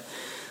 But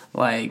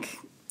like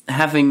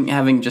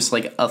having just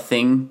like a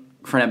thing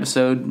for an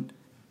episode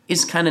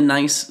is kind of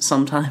nice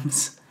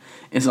sometimes,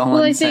 is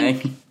all I'm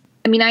saying.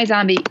 I mean,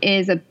 iZombie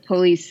is a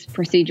police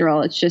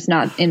procedural. It's just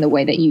not in the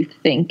way that you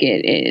think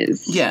it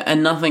is. Yeah,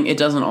 and it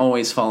doesn't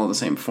always follow the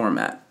same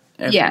format.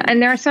 Yeah,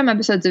 and there are some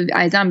episodes of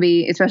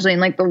iZombie, especially in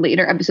like the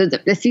later episodes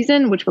of this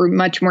season, which were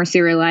much more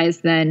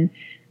serialized than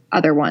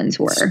other ones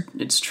were.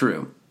 It's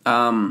true.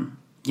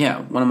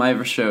 Yeah, one of my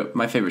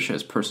favorite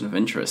shows, Person of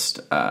Interest,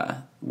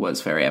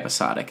 was very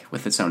episodic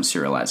with its own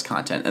serialized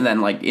content. And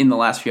then, like, in the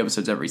last few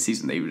episodes every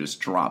season, they would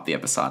just drop the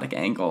episodic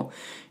angle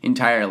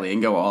entirely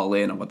and go all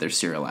in on what their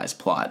serialized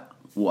plot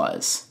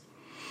was.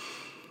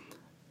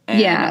 And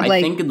yeah, I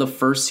think the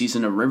first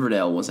season of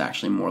Riverdale was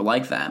actually more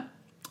like that.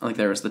 Like,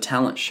 there was the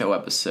talent show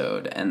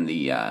episode and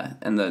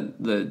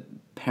the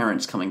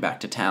parents coming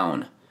back to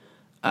town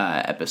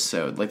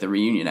episode, like the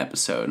reunion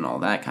episode and all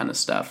that kind of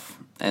stuff.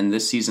 And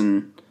this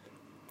season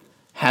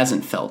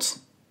hasn't felt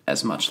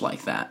as much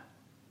like that.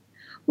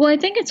 Well, I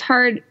think it's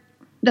hard.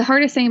 The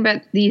hardest thing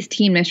about these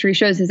teen mystery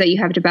shows is that you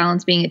have to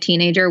balance being a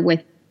teenager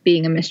with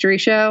being a mystery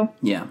show.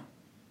 Yeah.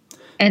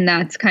 And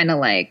that's kind of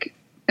like,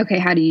 okay,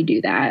 how do you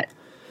do that?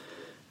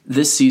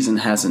 This season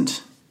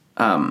hasn't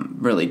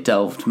really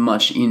delved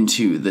much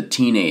into the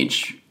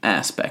teenage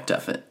aspect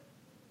of it.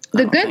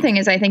 The good thing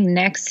is I think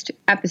next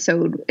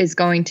episode is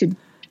going to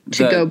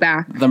go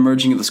back. The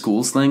merging of the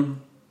schools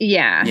thing?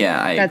 Yeah.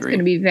 Yeah, I agree. That's going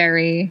to be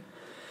very...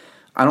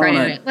 I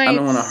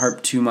don't want to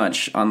harp too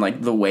much on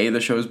like the way the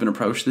show has been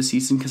approached this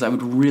season, because I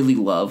would really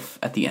love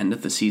at the end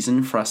of the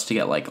season for us to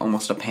get like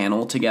almost a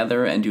panel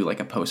together and do like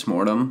a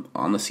post-mortem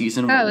on the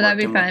season. Oh, that'd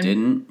be fun.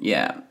 Didn't.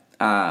 Yeah.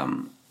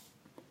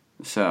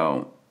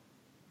 So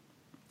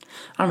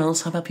I don't know.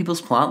 Let's talk about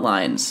people's plot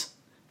lines.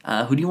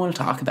 Who do you want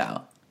to talk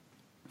about?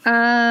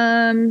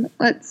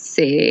 Let's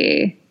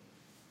see.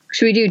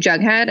 Should we do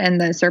Jughead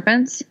and the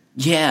serpents?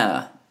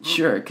 Yeah.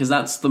 Sure, because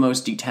that's the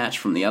most detached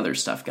from the other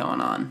stuff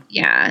going on.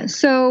 Yeah.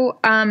 So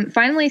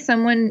finally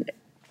someone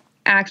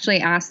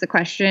actually asked the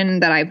question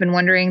that I've been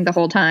wondering the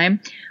whole time.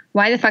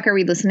 Why the fuck are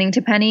we listening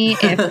to Penny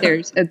if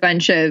there's a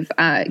bunch of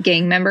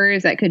gang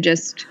members that could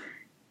just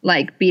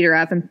like beat her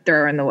up and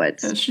throw her in the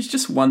woods? She's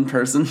just one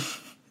person.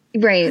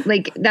 Right.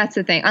 Like that's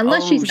the thing.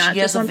 Unless she's not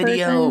just one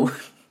person.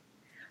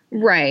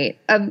 Right.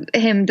 Of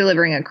him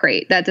delivering a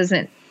crate. That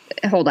doesn't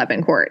hold up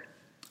in court.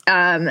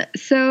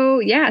 So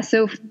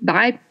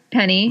bye,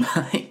 Penny.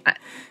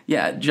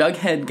 Yeah,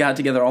 Jughead got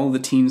together all the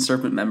Teen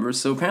Serpent members,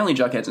 so apparently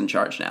Jughead's in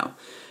charge now.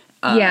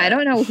 I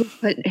don't know who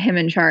put him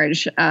in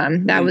charge.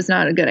 That was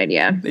not a good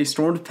idea. They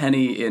stormed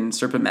Penny in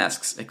serpent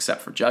masks,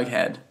 except for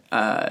Jughead,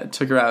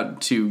 took her out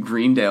to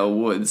Greendale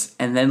Woods,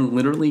 and then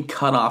literally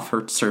cut off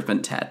her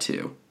serpent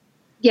tattoo.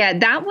 Yeah,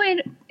 that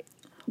would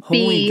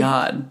Holy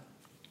God.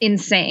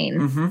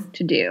 Insane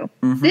to do.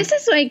 This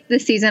is like the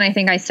season I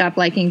think I stopped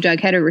liking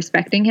Jughead or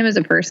respecting him as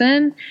a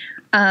person.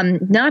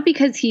 Not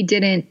because he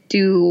didn't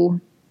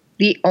do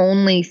the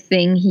only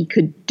thing he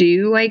could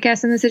do, I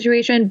guess, in the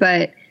situation,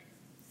 but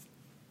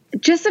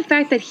just the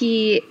fact that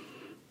he,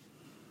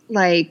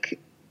 like,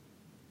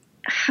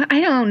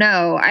 I don't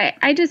know.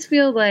 I just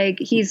feel like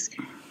he's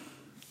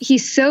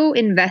so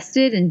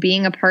invested in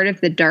being a part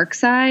of the dark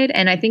side.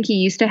 And I think he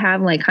used to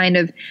have like kind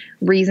of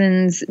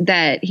reasons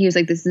that he was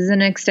like, this is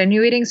an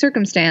extenuating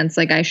circumstance.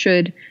 Like I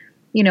should,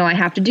 I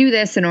have to do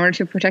this in order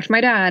to protect my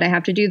dad. I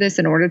have to do this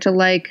in order to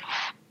like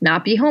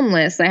not be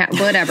homeless.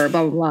 Whatever,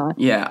 blah, blah, blah.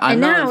 Yeah.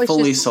 I'm not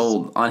fully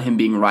sold on him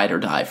being ride or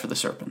die for the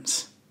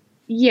serpents.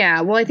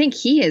 Yeah. Well, I think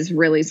he is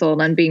really sold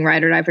on being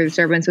ride or die for the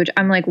serpents, which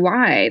I'm like,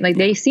 why? Like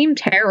they seem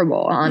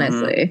terrible,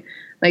 honestly.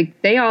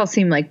 Like they all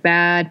seem like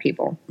bad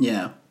people.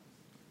 Yeah.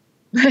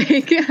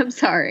 Like, I'm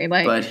sorry.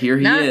 Like, but here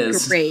he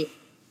is. Great.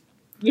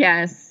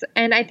 Yes.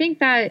 And I think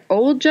that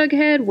old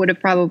Jughead would have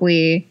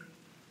probably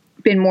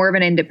been more of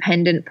an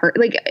independent person.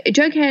 Like, the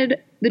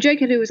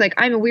Jughead who was like,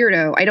 I'm a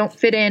weirdo. I don't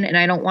fit in and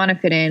I don't want to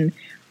fit in,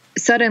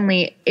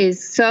 suddenly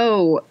is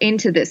so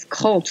into this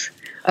cult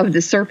of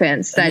the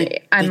serpents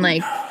that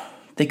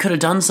they could have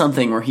done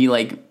something where he,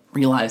 like,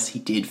 realized he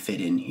did fit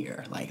in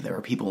here. Like, there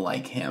were people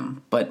like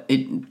him. But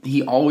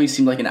he always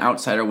seemed like an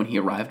outsider when he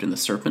arrived in the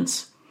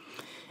serpents.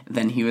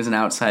 Then he was an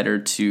outsider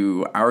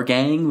to our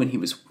gang when he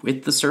was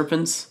with the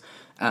serpents,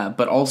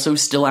 but also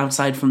still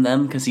outside from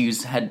them because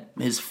he's had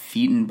his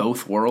feet in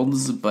both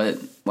worlds. But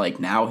like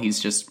now he's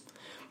just,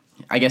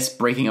 I guess,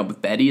 breaking up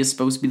with Betty is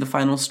supposed to be the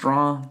final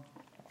straw,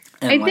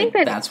 and I think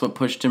that's what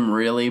pushed him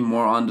really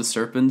more onto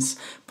serpents.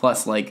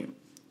 Plus, like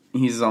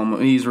he's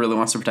really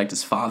wants to protect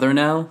his father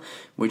now,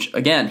 which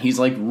again he's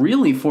like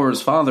really for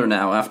his father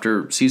now.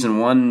 After season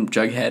 1,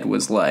 Jughead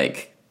was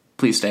like,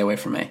 "Please stay away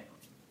from me."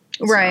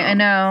 Right, I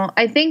know.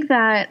 I think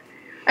that,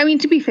 I mean,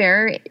 to be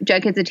fair,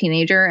 Jughead's a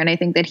teenager, and I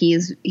think that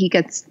he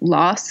gets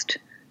lost.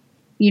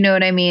 You know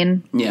what I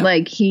mean? Yeah.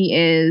 Like, he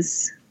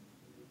is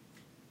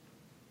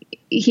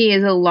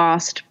a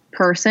lost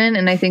person,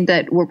 and I think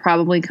that we're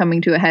probably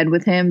coming to a head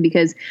with him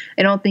because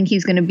I don't think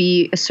he's going to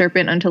be a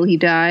serpent until he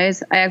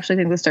dies. I actually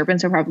think the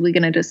serpents are probably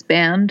going to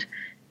disband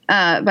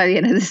by the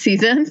end of the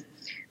season.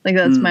 Like,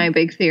 that's my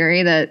big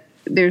theory, that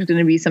there's going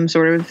to be some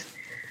sort of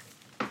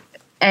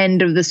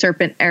end of the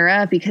serpent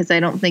era, because I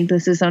don't think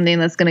this is something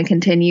that's going to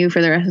continue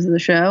for the rest of the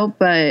show.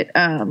 But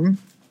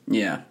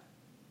yeah,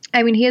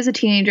 I mean, he is a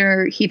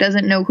teenager. He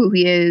doesn't know who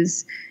he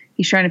is.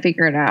 He's trying to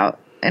figure it out,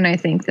 and I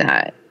think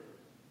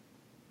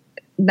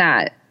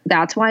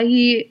that's why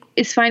he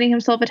is finding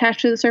himself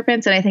attached to the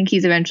serpents. And I think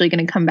he's eventually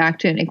going to come back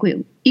to an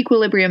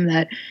equilibrium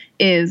that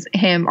is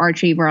him,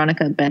 Archie,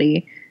 Veronica,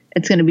 Betty.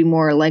 It's going to be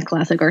more like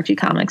classic Archie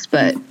comics.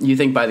 But you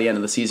think by the end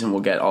of the season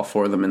we'll get all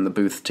 4 of them in the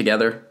booth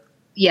together?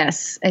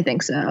 Yes, I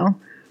think so.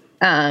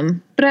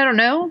 But I don't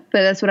know,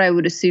 but that's what I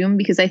would assume,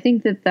 because I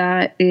think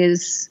that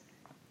is,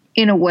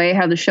 in a way,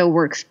 how the show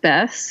works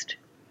best.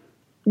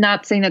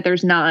 Not saying that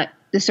there's not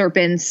the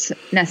serpents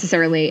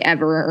necessarily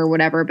ever or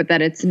whatever, but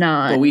that it's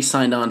not. Well, we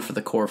signed on for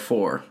the core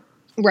 4.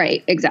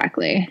 Right,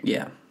 exactly.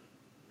 Yeah.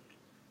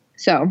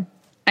 So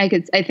I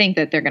think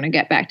that they're going to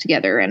get back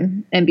together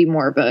and be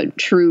more of a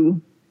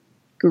true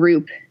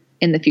group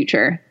in the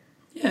future.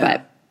 Yeah.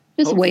 But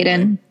just Hopefully.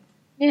 waiting.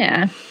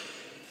 Yeah.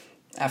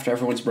 After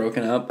everyone's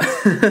broken up.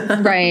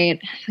 Right.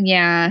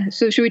 Yeah.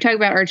 So should we talk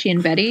about Archie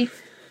and Betty?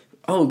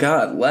 Oh,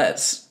 God,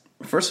 let's.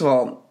 First of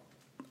all,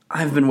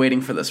 I've been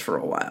waiting for this for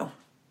a while.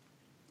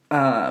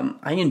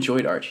 I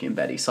enjoyed Archie and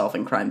Betty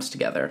solving crimes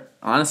together.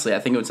 Honestly, I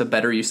think it was a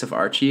better use of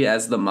Archie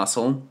as the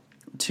muscle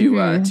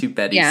to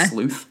Betty's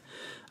sleuth.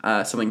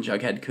 Something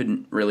Jughead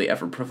couldn't really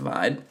ever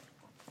provide.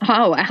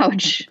 Oh,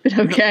 ouch. But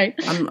okay.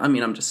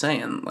 I'm just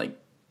saying, like,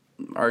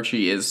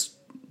 Archie is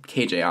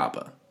KJ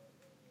Apa.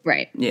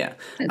 Right. Yeah.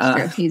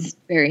 That's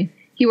true.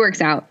 He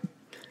works out.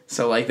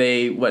 So, like,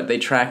 they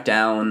track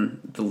down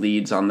the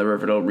leads on the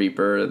Riverdale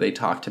Reaper. They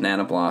talk to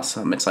Nana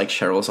Blossom. It's like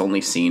Cheryl's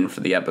only scene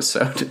for the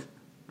episode.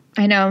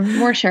 I know.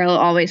 More Cheryl,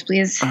 always,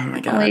 please. Oh, my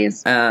God.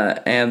 Always.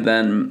 And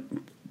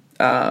then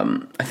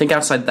I think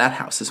outside that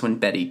house is when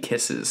Betty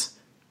kisses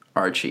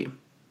Archie.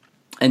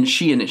 And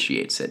she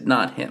initiates it,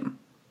 not him.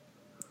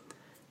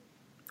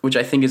 Which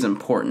I think is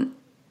important.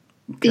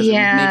 Because it would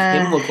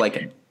make him look like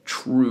a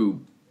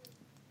true,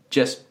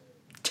 just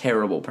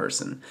terrible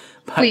person.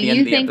 By the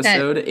end of the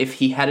episode, if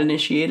he had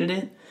initiated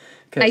it.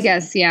 I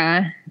guess,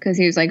 yeah. Because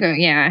he was like, oh,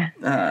 yeah.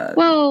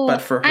 But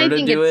for her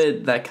to do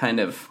it, that kind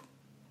of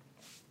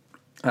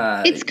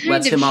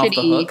lets him off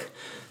the hook.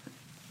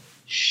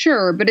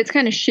 Sure, but it's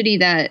kind of shitty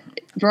that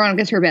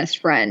Veronica's her best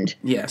friend.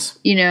 Yes.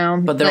 You know?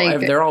 But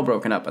they're all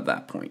broken up at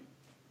that point.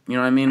 You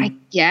know what I mean? I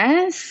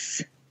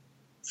guess.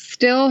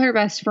 Still her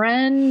best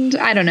friend?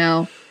 I don't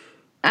know.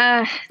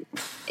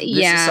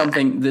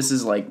 This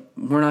is like,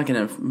 we're not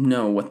going to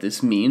know what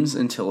this means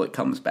until it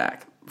comes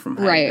back from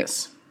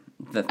hiatus.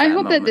 Right. I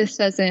hope that this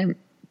doesn't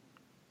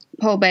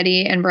pull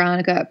Betty and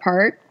Veronica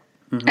apart.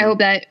 Mm-hmm. I hope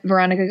that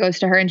Veronica goes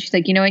to her and she's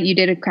like, you know what, you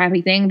did a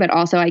crappy thing, but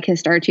also I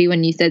kissed Archie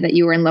when you said that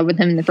you were in love with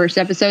him in the first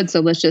episode, so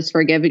let's just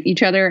forgive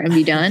each other and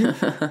be done.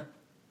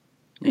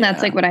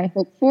 That's like what I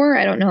hope for.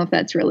 I don't know if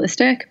that's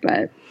realistic,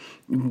 but...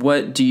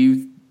 Would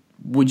you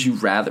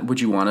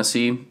want to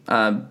see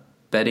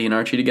Betty and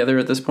Archie together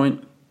at this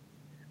point?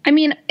 I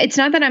mean, it's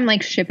not that I'm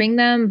like shipping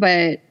them,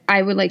 but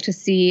I would like to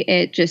see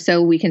it just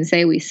so we can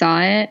say we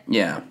saw it.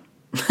 Yeah.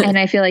 And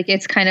I feel like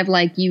it's kind of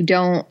like you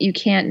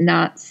can't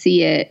not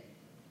see it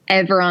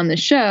ever on the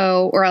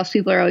show, or else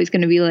people are always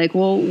going to be like,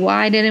 well,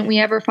 why didn't we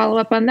ever follow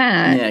up on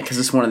that? Yeah, because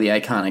it's one of the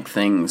iconic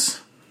things.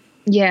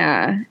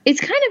 Yeah. It's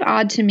kind of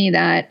odd to me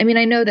that, I mean,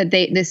 I know that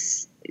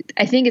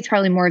I think it's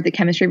probably more of the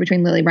chemistry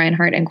between Lily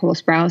Reinhart and Cole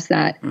Sprouse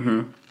that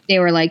they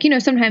were like, you know,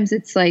 sometimes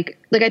it's like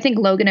I think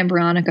Logan and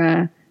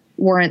Veronica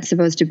weren't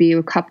supposed to be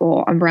a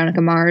couple on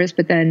Veronica Mars,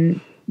 but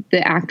then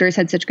the actors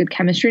had such good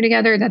chemistry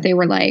together that they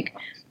were like,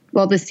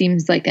 well, this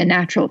seems like a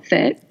natural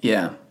fit.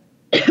 Yeah.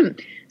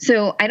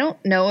 So I don't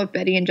know if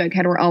Betty and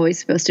Jughead were always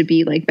supposed to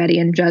be like Betty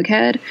and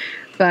Jughead,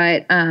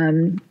 but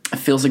it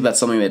feels like that's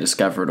something they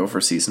discovered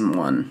over season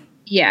 1.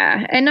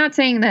 Yeah, and not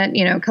saying that,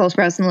 you know, Cole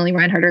Sprouse and Lily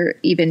Reinhart are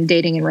even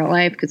dating in real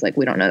life, because like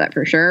we don't know that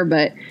for sure,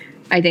 but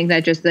I think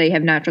that just they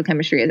have natural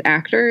chemistry as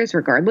actors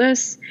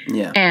regardless.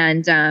 Yeah.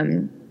 And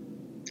but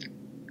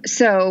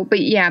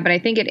I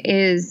think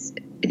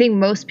I think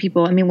most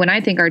people, I mean, when I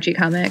think Archie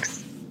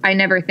comics, I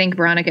never think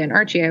Veronica and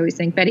Archie. I always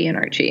think Betty and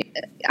Archie.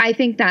 I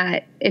think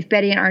that if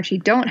Betty and Archie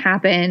don't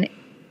happen,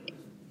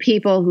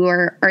 people who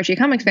are Archie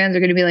comics fans are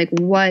going to be like,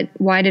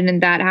 why didn't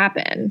that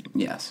happen?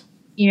 Yes.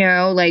 You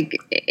know, like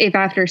if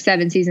after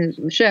 7 seasons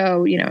of the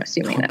show, you know,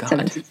 assuming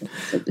 7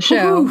 seasons of the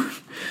show,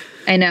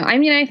 I know. I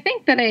mean, I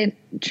think that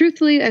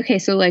truthfully,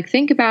 so like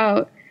think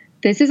about,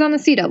 this is on the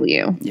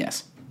CW.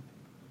 Yes.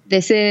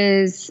 This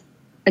is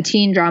a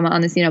teen drama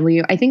on the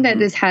CW. I think that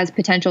this has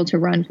potential to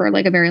run for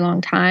like a very long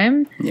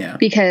time. Yeah.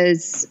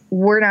 Because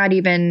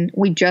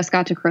we just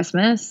got to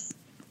Christmas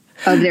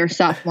of their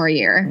sophomore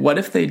year. What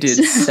if they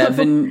did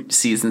 7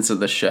 seasons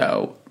of the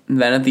show?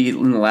 And then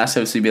in the last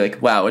episode, you'd be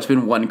like, wow, it's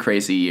been one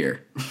crazy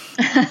year.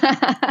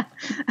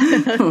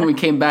 When we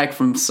came back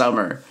from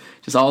summer,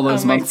 just all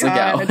those months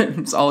ago,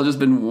 it's all just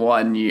been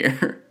 1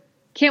 year.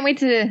 Can't wait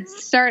to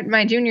start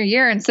my junior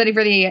year and study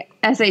for the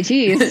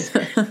SATs.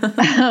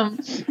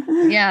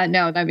 Yeah,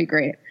 no, that'd be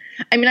great.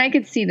 I mean, I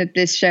could see that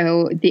this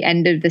show, the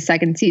end of the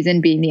second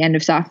season being the end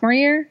of sophomore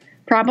year,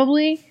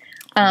 probably.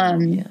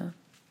 And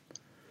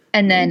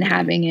then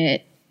having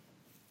it,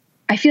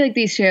 I feel like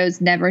these shows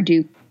never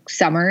do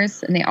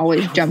summers, and they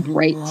always jump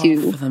right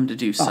to for them to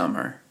do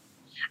summer.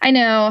 I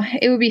know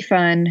it would be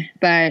fun,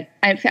 but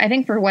I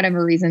think for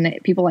whatever reason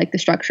that people like the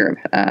structure of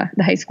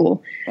the high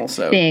school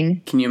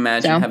thing. Can you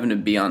imagine having to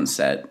be on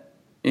set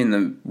in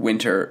the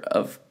winter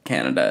of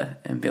Canada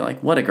and be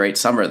like, what a great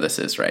summer this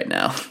is right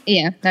now?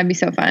 Yeah, that'd be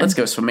so fun. Let's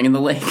go swimming in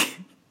the lake.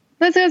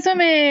 Let's go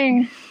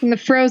swimming in the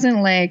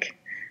frozen lake.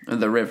 Or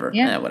the river.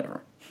 Yeah,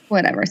 whatever.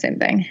 Whatever, same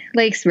thing.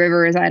 Lakes,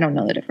 rivers, I don't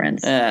know the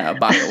difference.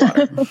 Body of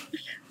water.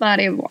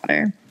 Body of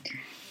water.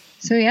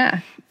 So, yeah.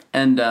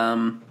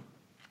 And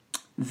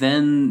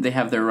then they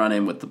have their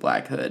run-in with the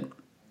Black Hood,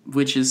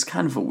 which is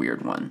kind of a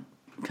weird one.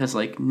 Because,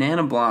 like,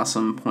 Nana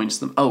Blossom points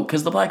them... Oh,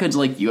 because the Black Hood's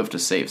like, you have to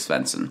save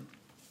Svensson.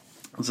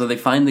 So they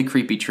find the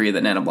creepy tree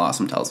that Nana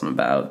Blossom tells them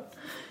about,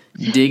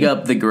 dig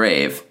up the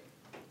grave,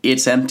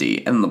 it's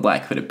empty, and the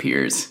Black Hood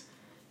appears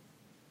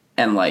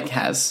and like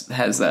has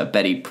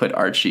Betty put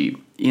Archie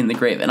in the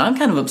grave. And I'm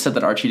kind of upset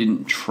that Archie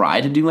didn't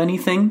try to do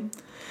anything,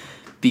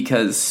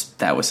 because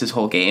that was his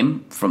whole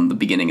game from the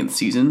beginning of the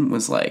season,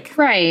 was like,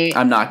 right,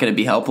 I'm not going to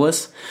be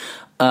helpless.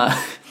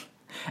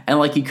 And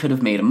like he could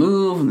have made a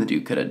move, and the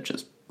dude could have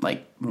just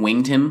like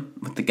winged him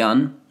with the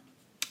gun.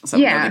 So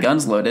the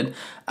gun's loaded,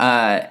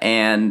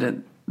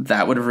 and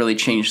that would have really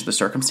changed the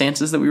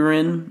circumstances that we were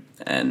in,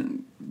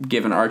 and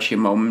given Archie a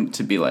moment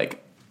to be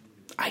like,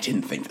 I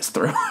didn't think this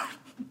through.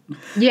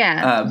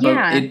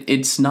 But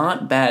it's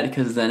not bad,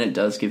 because then it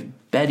does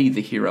give Betty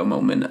the hero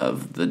moment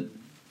of the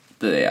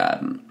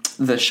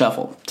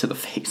shovel to the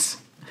face,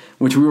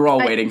 which we were all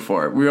waiting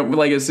for. We were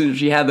like, as soon as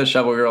she had the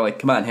shovel, we were like,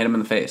 come on, hit him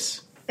in the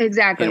face.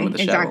 Exactly.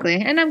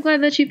 And I'm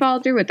glad that she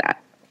followed through with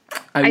that.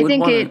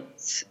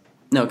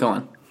 No, go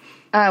on.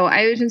 Oh,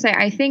 I was going to say,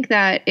 I think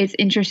that it's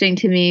interesting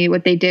to me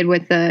what they did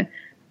with the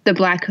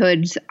Black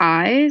Hood's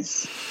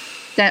eyes,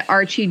 that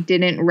Archie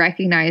didn't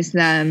recognize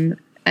them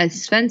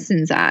as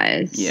Svensson's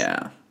eyes.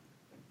 Yeah.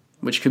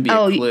 Which could be a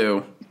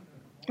clue.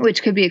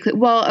 Which could be a clue.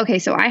 Well, okay,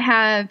 so I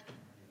have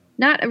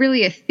not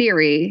really a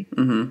theory,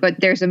 but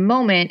there's a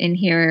moment in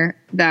here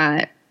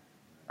that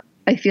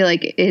I feel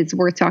like it's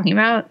worth talking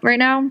about right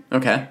now.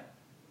 Okay.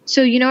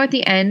 So, you know, at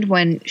the end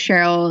when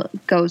Cheryl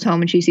goes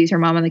home and she sees her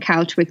mom on the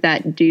couch with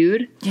that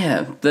dude?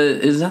 Yeah.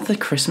 Is that the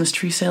Christmas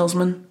tree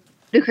salesman?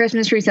 The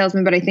Christmas tree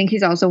salesman, but I think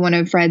he's also one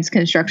of Fred's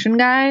construction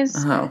guys.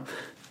 Oh.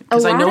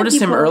 Because I noticed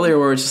him earlier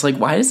where it's just like,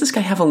 why does this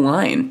guy have a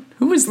line?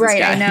 Who is this guy?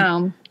 Right, I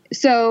know.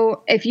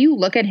 So, if you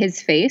look at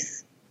his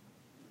face,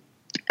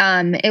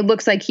 it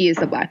looks like he is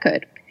the Black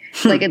Hood.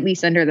 Like, at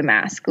least under the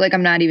mask. Like,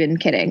 I'm not even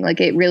kidding.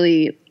 Like, it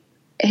really...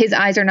 His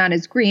eyes are not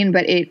as green,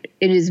 but it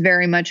is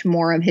very much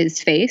more of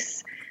his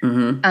face.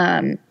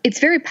 It's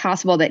very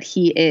possible that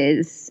he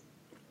is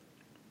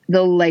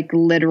the like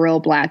literal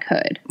Black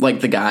Hood, like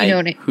the guy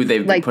who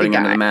they've been putting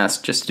under the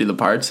mask just to do the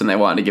parts, and they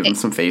wanted to give him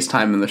some face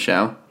time in the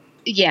show.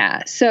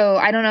 Yeah, so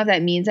I don't know if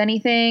that means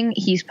anything.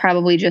 He's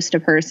probably just a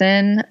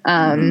person,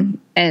 and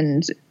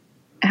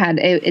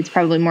it's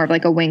probably more of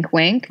like a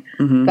wink,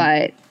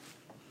 but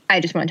I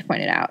just wanted to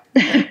point it out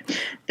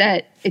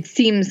that it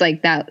seems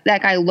like that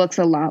guy looks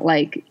a lot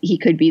like he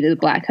could be the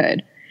Black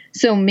Hood.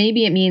 So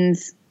maybe it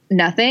means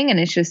nothing, and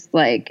it's just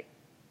like,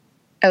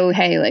 oh,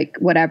 hey, like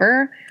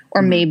whatever.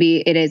 Or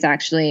maybe it is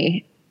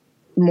actually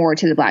more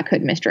to the Black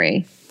Hood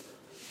mystery.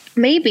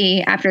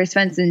 Maybe after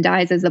Svensson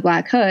dies as the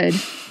Black Hood,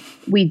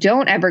 we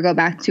don't ever go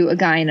back to a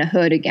guy in a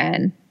hood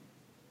again.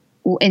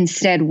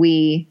 Instead,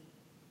 the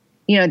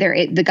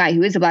guy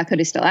who is the Black Hood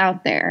is still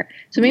out there.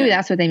 So maybe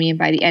that's what they mean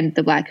by the end of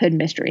the Black Hood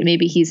mystery.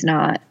 Maybe he's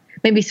not.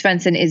 Maybe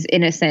Svensson is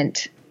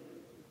innocent.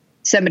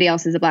 Somebody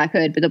else is a Black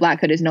Hood, but the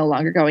Black Hood is no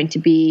longer going to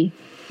be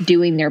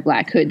doing their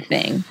Black Hood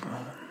thing.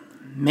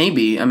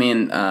 Maybe. I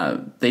mean,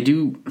 they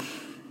do...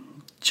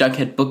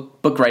 Jughead,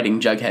 book writing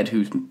Jughead,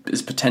 who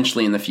is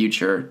potentially in the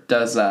future,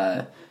 does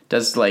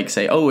like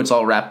say, oh, it's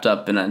all wrapped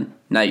up in a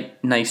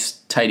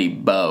nice tidy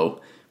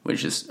bow,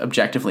 which is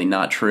objectively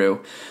not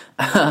true.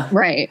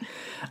 Right.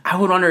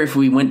 I would wonder if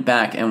we went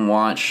back and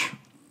watch,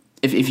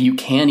 if you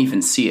can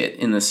even see it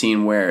in the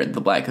scene where the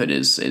Black Hood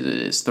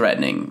is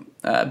threatening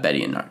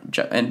Betty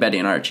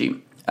and Archie,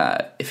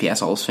 if he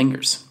has all his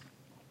fingers.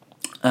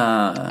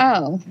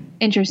 Oh,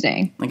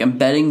 interesting. Like, I'm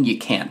betting you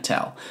can't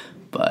tell,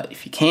 but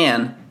if you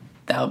can,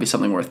 that would be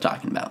something worth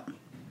talking about.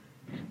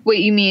 Wait,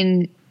 you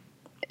mean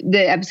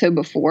the episode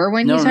before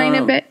when he's trying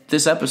to bit?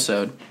 This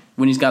episode,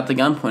 when he's got the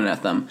gun pointed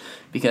at them.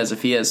 Because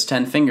if he has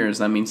 10 fingers,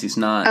 that means he's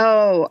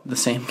not the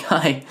same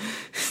guy.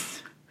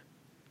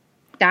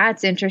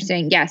 That's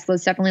interesting. Yes,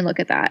 let's definitely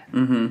look at that.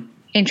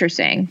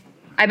 Interesting.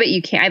 I bet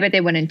you can't. I bet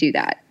they wouldn't do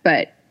that,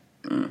 but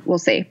we'll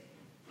see.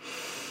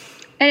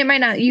 And it might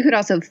not. You could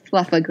also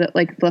fluff a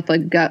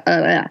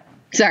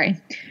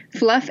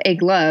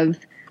glove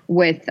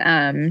with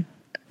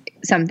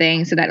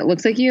something so that it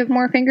looks like you have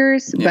more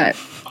fingers. Yeah. But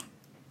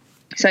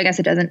so I guess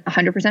it doesn't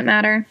 100%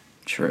 matter.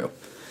 True.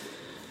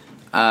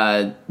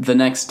 The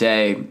next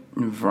day,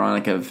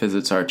 Veronica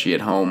visits Archie at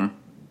home.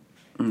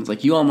 And it's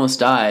like, you almost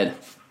died.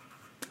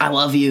 I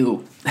love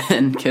you.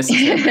 And kisses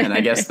him. And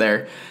I guess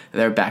they're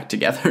back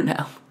together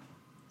now.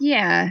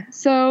 Yeah.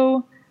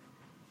 So,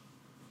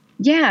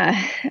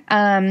 yeah.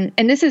 And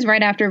this is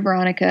right after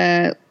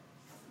Veronica,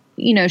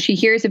 she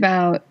hears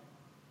about,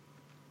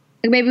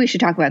 maybe we should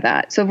talk about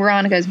that. So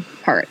Veronica's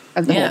part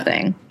of the whole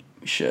thing.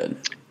 We should.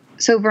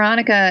 So Fred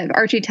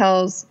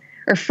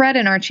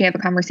and Archie have a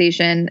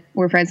conversation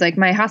where Fred's like,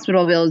 my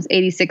hospital bill is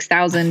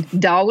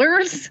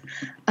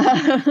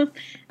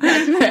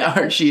 $86,000.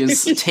 Archie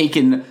is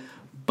taken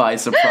by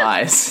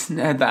surprise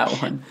at that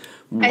one.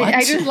 What?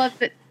 I just love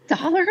the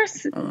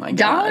dollars. Oh my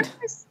God.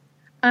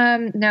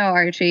 Dollars? No,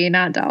 Archie,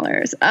 not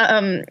dollars.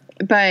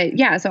 But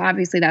yeah, so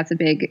obviously that's a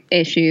big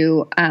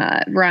issue.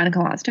 Veronica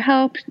wants to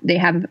help. They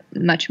have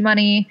much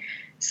money.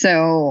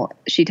 So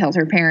she tells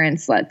her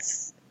parents,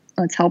 let's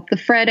help the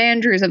Fred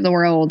Andrews of the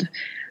world.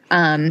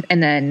 And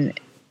then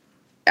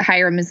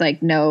Hiram is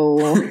like,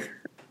 no,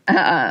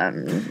 I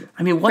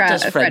mean, what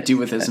does Fred do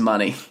with his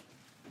money?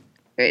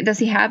 Does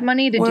he have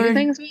money to do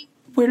things with?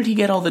 Where did he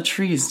get all the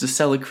trees to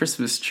sell a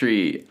Christmas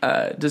tree,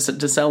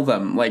 to sell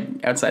them, like,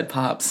 outside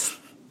Pops?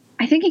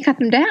 I think he cut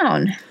them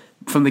down.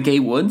 From the gay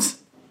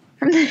woods?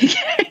 From the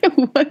gay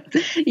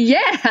woods?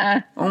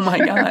 Yeah. Oh, my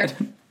God.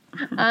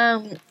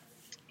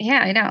 Yeah,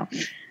 I know.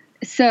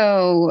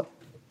 So,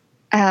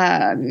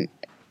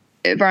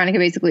 Veronica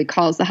basically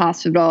calls the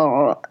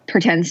hospital,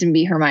 pretends to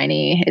be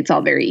Hermione. It's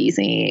all very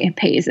easy.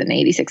 Pays an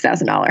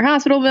 $86,000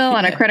 hospital bill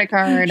on a credit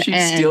card. She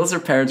steals her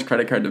parents'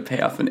 credit card to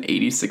pay off an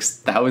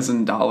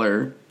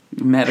 $86,000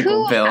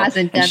 medical bill.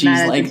 Hasn't done and she's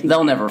that like,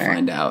 they'll never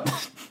find out.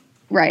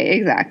 Right,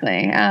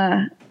 exactly.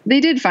 They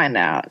did find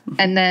out.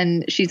 And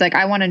then she's like,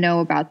 I want to know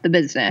about the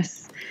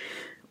business.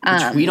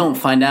 Which we don't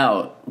find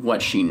out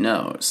what she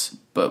knows.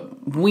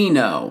 But we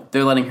know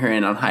they're letting her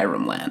in on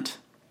Hiramland.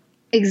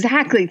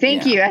 Exactly.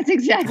 Thank you. That's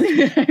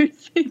exactly what I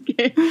was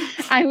thinking.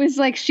 I was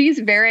like, she's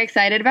very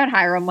excited about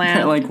Hiramland.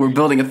 They're like, we're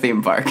building a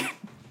theme park.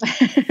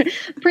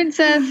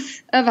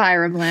 Princess of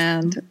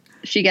Hiramland.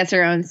 She gets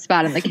her own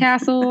spot in the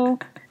castle.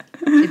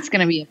 It's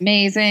going to be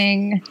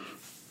amazing.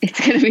 It's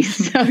going to be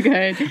so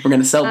good. We're going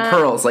to sell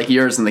pearls like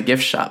yours in the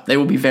gift shop. They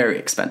will be very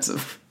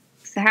expensive.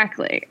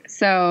 Exactly.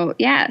 So,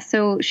 yeah.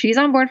 So she's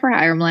on board for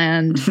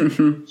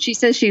Hiramland. She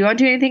says she won't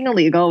do anything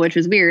illegal, which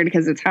is weird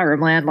because it's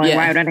Hiramland. Like,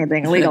 why would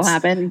anything illegal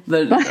happen?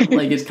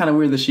 Like, it's kind of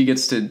weird that she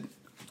gets to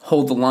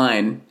hold the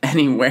line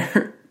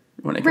anywhere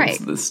when it comes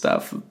to this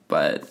stuff.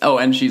 But,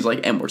 and she's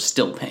like, and we're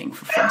still paying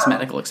for Fred's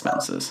medical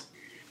expenses.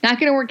 Not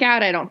going to work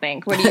out, I don't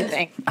think. What do you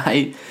think?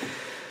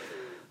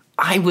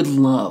 I would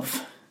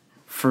love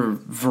for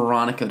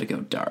Veronica to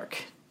go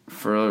dark.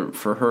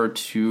 For her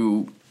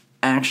to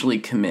actually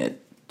commit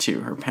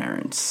to her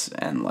parents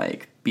and,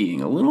 like,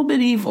 being a little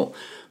bit evil.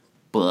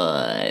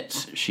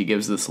 But she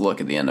gives this look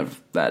at the end of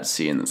that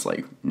scene that's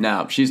like,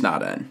 no, she's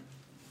not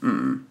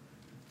in.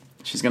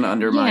 She's going to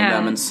undermine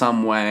them in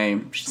some way.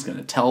 She's going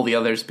to tell the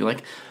others, be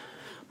like,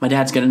 my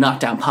dad's going to knock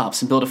down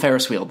Pops and build a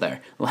Ferris wheel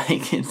there.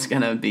 Like, it's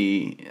going to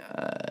be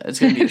a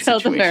situation.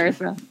 Build a Ferris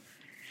wheel.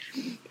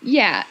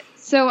 Yeah.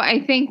 So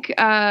I think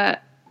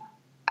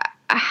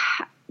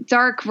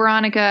dark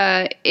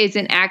Veronica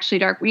isn't actually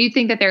dark. You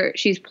think that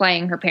she's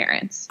playing her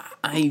parents?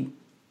 I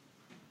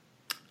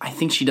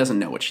think she doesn't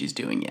know what she's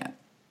doing yet.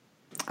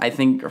 I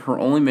think her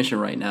only mission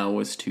right now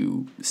was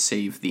to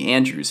save the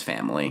Andrews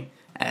family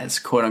as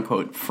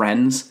quote-unquote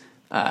friends.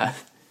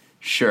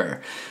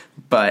 Sure.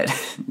 But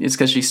it's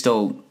because she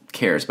still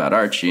cares about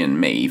Archie and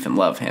may even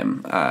love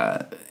him.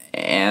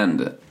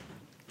 And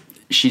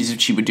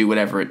she would do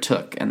whatever it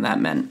took, and that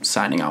meant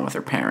signing on with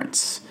her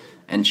parents.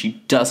 And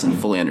she doesn't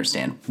fully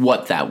understand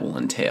what that will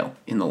entail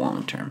in the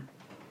long term.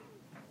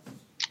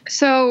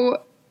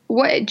 So,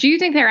 what do you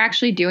think they're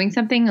actually doing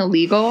something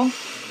illegal?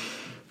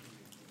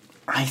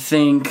 I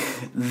think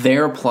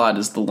their plot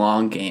is the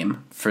long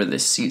game for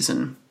this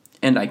season,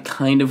 and I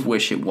kind of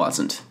wish it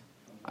wasn't.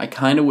 I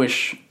kind of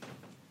wish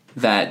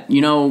that,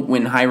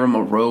 when Hiram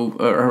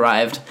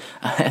arrived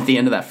at the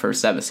end of that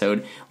first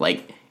episode,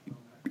 like,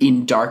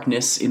 in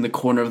darkness in the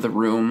corner of the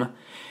room,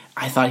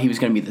 I thought he was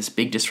going to be this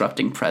big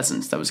disrupting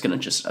presence that was going to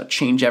just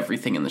change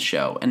everything in the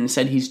show. And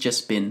instead, he's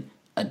just been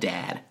a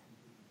dad.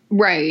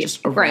 Right.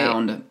 Just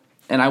around. Right.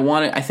 And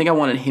I think I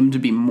wanted him to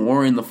be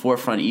more in the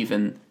forefront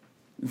even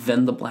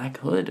than the Black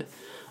Hood.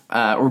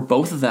 Or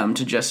both of them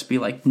to just be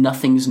like,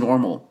 nothing's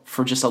normal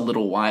for just a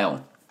little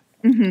while.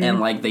 Mm-hmm. And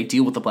like, they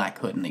deal with the Black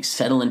Hood and they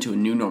settle into a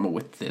new normal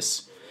with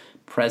this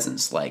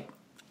presence. Like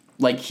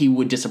he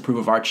would disapprove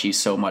of Archie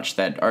so much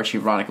that Archie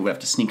and Veronica would have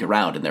to sneak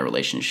around in their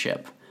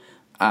relationship.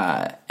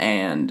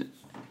 And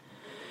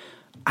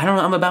I don't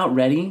know, I'm about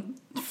ready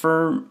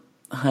for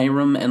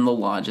Hiram and the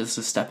Lodges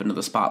to step into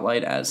the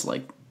spotlight as,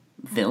 like,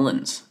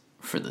 villains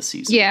for the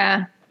season.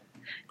 Yeah.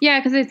 Yeah,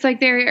 because it's like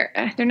they're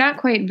not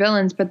quite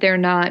villains, but they're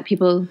not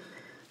people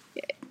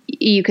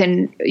you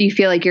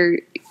feel like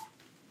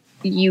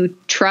you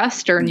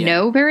trust or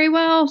know very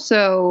well.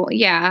 So,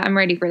 yeah, I'm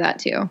ready for that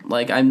too.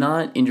 Like, I'm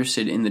not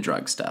interested in the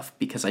drug stuff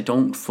because I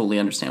don't fully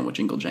understand what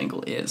Jingle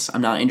Jangle is.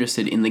 I'm not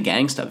interested in the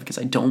gang stuff because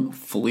I don't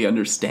fully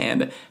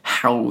understand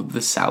how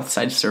the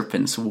Southside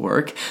Serpents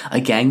work. A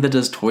gang that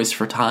does Toys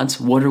for Tots?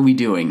 What are we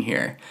doing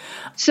here?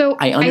 So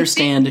I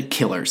understand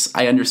killers.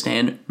 I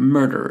understand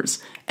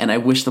murderers. And I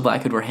wish the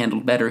Black Hood were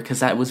handled better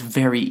because that was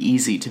very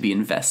easy to be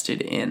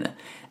invested in.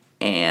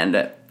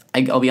 And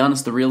I'll be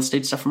honest, the real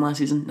estate stuff from last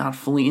season, not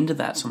fully into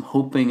that. So I'm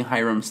hoping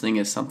Hiram's thing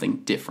is something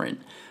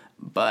different.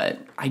 But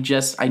I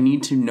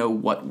need to know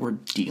what we're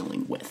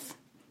dealing with.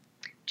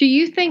 Do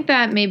you think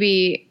that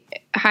maybe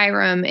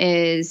Hiram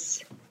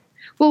is...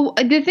 Well,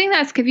 the thing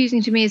that's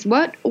confusing to me is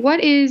what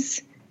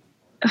is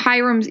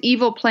Hiram's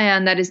evil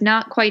plan that is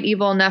not quite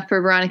evil enough for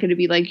Veronica to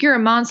be like, you're a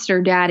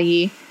monster,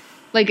 daddy.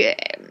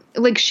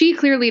 Like she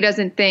clearly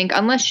doesn't think,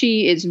 unless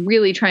she is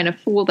really trying to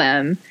fool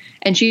them,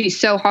 and she's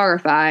so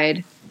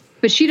horrified...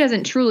 But she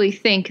doesn't truly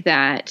think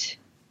that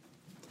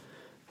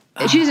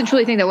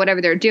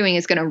whatever they're doing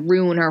is going to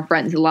ruin her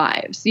friends'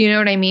 lives. You know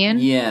what I mean?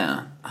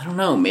 Yeah. I don't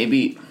know.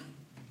 Maybe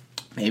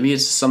Maybe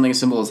it's something as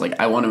simple as, like,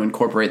 I want to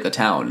incorporate the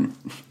town,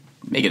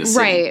 make it a city.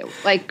 Right,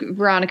 like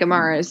Veronica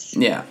Mars.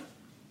 Yeah.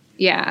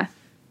 Yeah.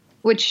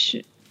 Which,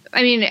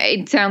 I mean,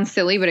 it sounds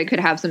silly, but it could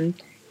have some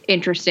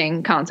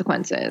interesting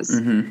consequences.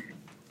 Mm-hmm.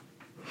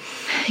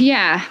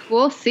 Yeah,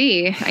 we'll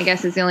see, I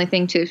guess is the only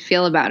thing to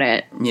feel about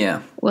it.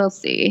 Yeah. We'll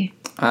see.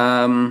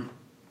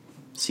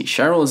 See,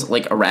 Cheryl is,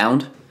 like,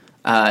 around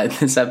in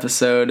this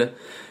episode.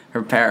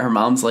 Her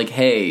mom's like,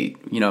 hey,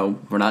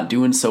 we're not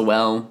doing so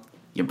well.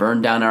 You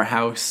burned down our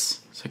house.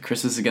 So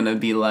Chris is going to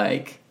be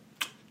like,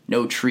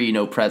 no tree,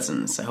 no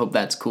presents. I hope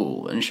that's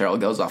cool. And Cheryl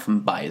goes off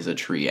and buys a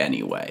tree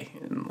anyway.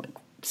 And like,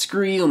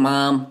 screw you,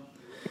 Mom.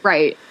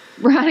 Right.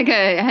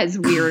 Veronica has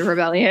weird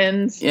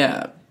rebellions.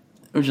 Yeah.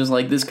 Which is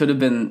like, this could have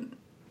been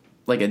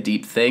like a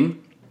deep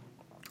thing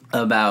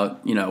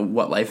about,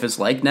 what life is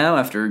like now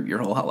after your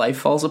whole life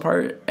falls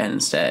apart. And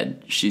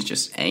instead, she's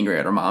just angry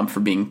at her mom for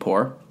being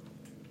poor.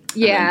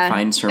 Yeah. And then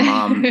finds her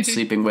mom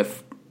sleeping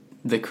with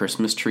the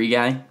Christmas tree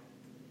guy.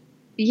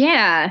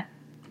 Yeah.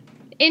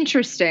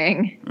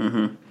 Interesting.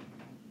 Mm-hmm.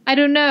 I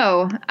don't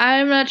know.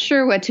 I'm not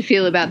sure what to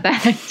feel about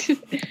that.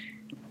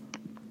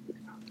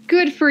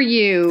 Good for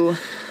you.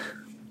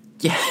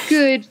 Yeah.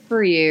 Good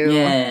for you.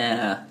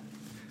 Yeah.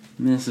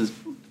 Mrs.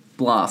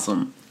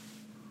 Blossom.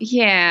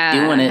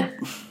 Yeah. Doing it.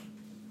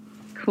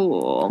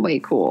 Cool. Way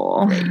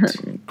cool.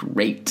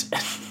 Great.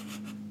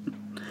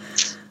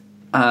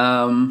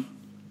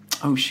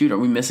 Oh, shoot. Are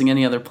we missing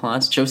any other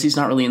plots? Josie's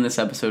not really in this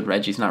episode.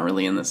 Reggie's not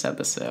really in this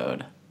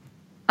episode.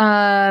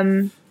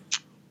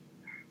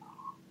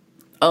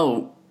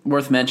 Oh,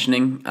 worth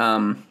mentioning.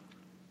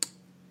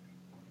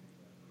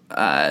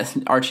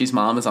 Archie's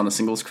mom is on a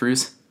singles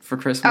cruise for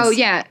Christmas. Oh,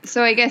 yeah.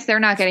 So I guess they're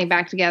not getting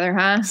back together,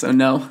 huh? So,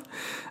 no.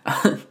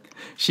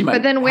 She might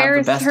but then have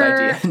where's the best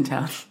idea in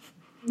town.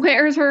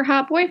 Where's her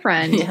hot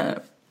boyfriend? Yeah.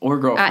 Or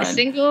girlfriend.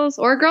 Singles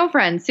or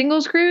girlfriend.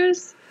 Singles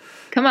cruise?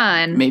 Come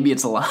on. Maybe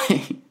it's a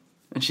lie.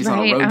 And she's on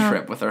a road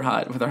trip with her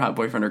hot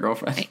boyfriend or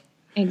girlfriend.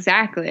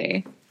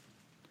 Exactly. Oh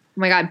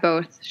my God,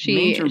 both.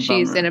 She's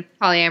bummer. in a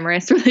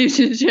polyamorous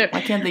relationship.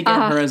 Why can't they get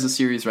her as a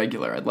series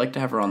regular? I'd like to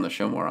have her on the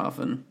show more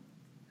often.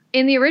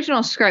 In the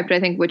original script, I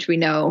think, which we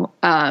know,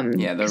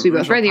 because we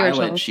both read the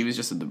original. She was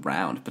just at the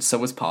round, but so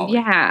was Polly.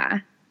 Yeah,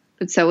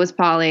 but so was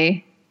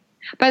Polly.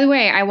 By the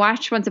way, I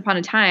watched Once Upon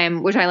a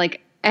Time, which I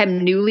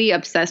am newly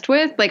obsessed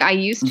with. Like, I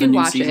used to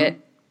watch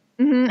it.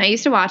 I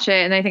used to watch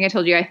it, and I think I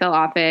told you I fell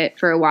off it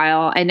for a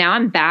while, and now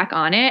I'm back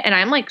on it, and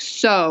I'm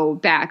so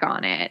back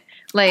on it.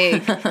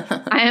 Like,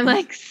 I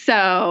am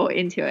so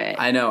into it.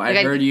 I know.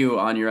 I heard you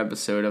on your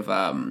episode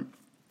of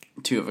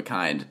Two of a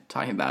Kind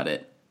talking about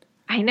it.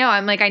 I know.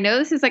 I'm I know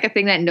this is a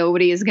thing that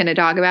nobody is going to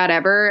talk about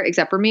ever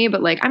except for me,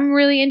 but I'm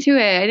really into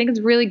it. I think it's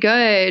really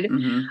good.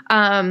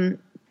 Mm-hmm.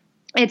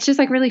 It's just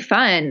really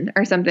fun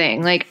or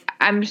something.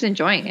 I'm just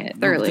enjoying it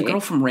thoroughly. The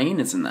girl from Rain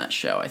is in that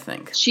show, I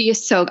think. She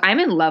is I'm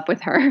in love with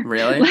her.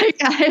 Really?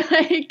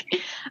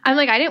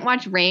 I didn't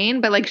watch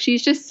Rain, but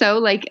she's just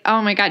so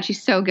oh my God,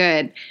 she's so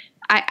good.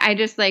 I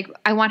just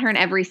I want her in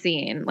every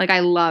scene.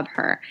 I love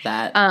her.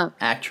 That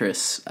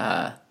actress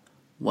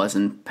was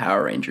in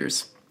Power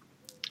Rangers.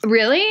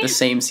 Really? The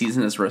same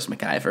season as Rose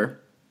McIver.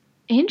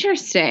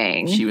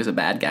 Interesting. She was a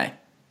bad guy.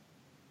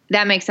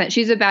 That makes sense.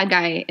 She's a bad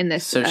guy in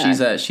this. So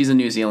she's a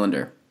New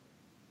Zealander.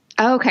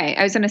 Okay.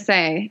 I was going to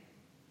say,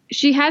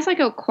 she has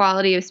a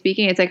quality of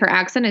speaking. It's her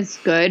accent is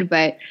good,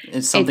 but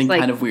it's something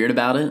kind of weird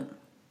about it.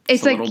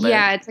 It's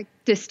yeah, it's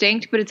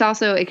distinct, but it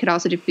could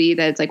also just be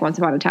that it's Once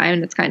Upon a Time,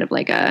 and it's kind of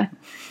it's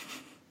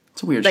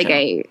a weird show.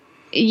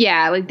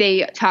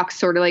 They talk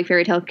sort of like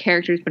fairy tale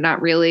characters, but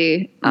not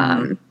really.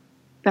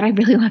 But I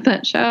really love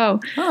that show.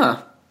 Huh.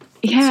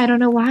 Yeah, I don't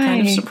know why.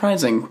 Kind of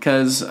surprising,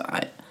 because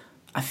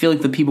I feel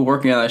like the people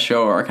working on that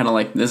show are kind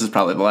of this is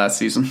probably the last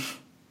season.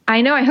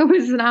 I know. I hope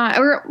it's not.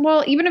 Or,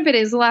 well, even if it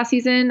is the last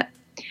season,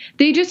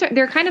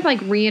 they're kind of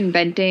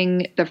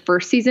reinventing the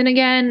first season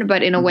again,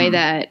 but in a way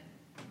that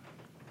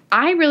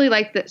I really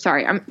like the.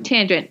 Sorry,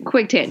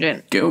 quick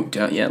tangent. Go,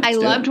 yeah. I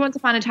loved Once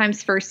Upon a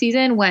Time's first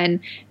season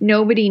when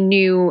nobody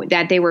knew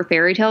that they were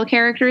fairy tale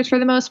characters for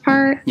the most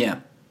part.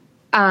 Yeah.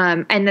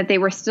 And that they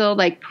were still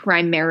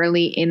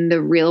primarily in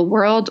the real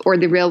world, or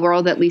the real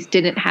world at least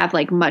didn't have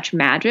much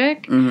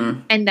magic. Mm-hmm.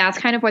 And that's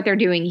kind of what they're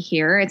doing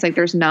here. It's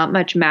there's not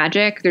much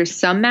magic. There's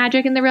some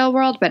magic in the real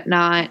world, but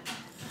not.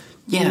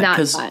 Yeah,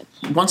 because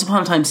Once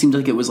Upon a Time seemed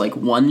like it was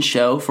one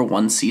show for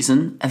one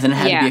season, and then it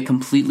had to be a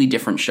completely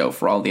different show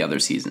for all the other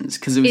seasons,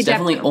 because it was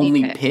definitely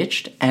only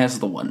pitched as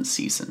the one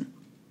season.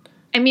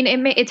 I mean,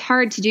 it's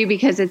hard to do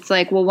because it's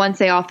once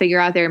they all figure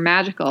out they're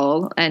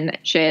magical and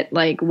shit,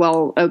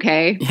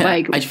 okay. Yeah,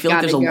 I feel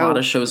there's a lot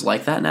of shows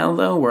like that now,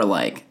 though, where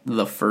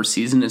the first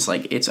season is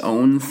its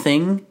own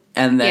thing,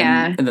 and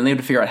then they have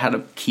to figure out how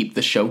to keep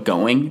the show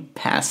going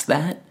past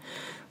that.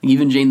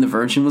 Even Jane the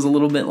Virgin was a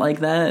little bit like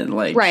that.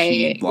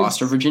 She lost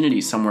her virginity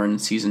somewhere in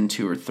season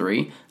 2 or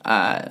 3,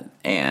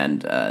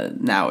 and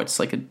now it's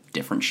a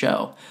different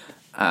show.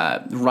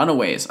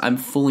 Runaways, I'm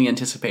fully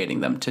anticipating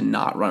them to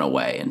not run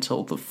away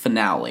until the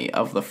finale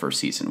of the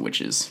first season,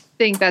 which is... I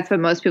think that's what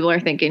most people are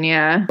thinking,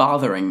 yeah.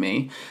 Bothering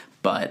me.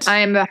 but I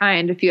am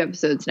behind a few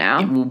episodes it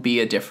now. will be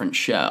a different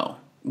show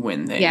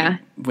when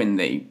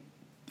they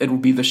it will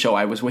be the show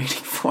I was waiting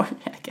for,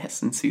 I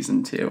guess, in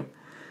season 2.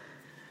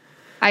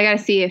 I gotta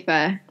see if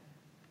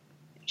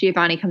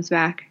Giovanni comes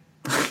back.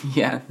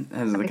 Yeah,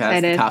 as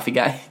the coffee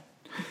guy.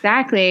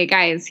 Exactly,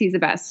 guys. He's the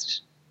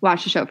best.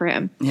 Watch the show for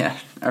him. Yeah,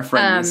 our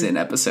friend is in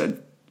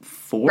episode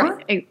 4.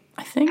 Right.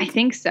 I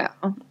think so.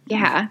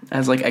 Yeah.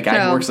 As like a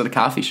guy who works at a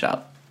coffee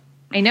shop.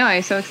 I know. I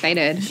was so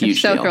excited. Huge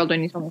I'm so deal. thrilled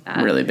when you told me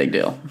that. Really big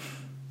deal.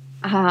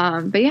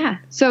 But yeah.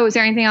 So is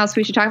there anything else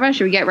we should talk about?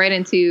 Should we get right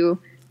into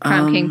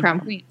Prom King, Prom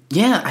Queen?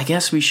 Yeah, I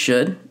guess we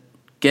should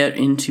get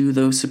into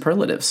those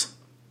superlatives.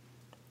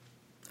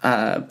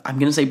 I'm going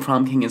to say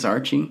Prom King is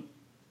Archie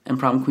and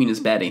Prom Queen is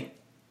Betty.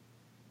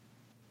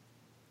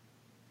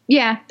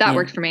 Yeah, that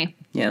worked for me.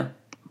 Yeah.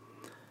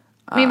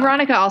 I mean,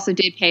 Veronica also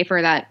did pay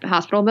for that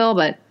hospital bill,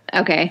 but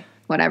okay,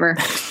 whatever.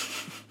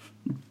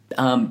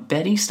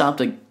 Betty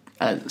stopped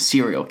a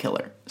serial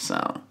killer,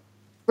 so.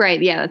 Right,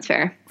 yeah, that's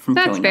fair. From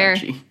That's killing fair.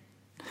 Archie.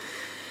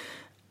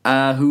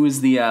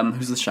 Who's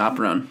the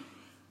chaperone?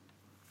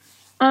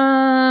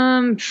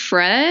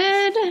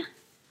 Fred?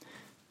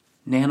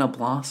 Nana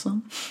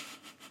Blossom?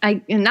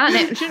 Okay.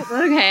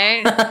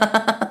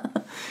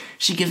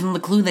 She gives them the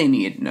clue they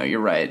need. No,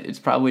 you're right. It's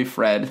probably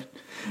Fred,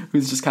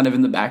 who's just kind of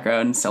in the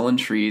background selling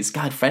trees.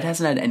 God, Fred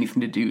hasn't had anything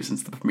to do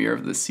since the premiere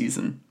of this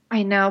season.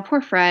 I know, poor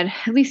Fred.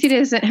 At least he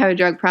doesn't have a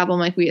drug problem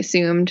like we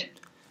assumed.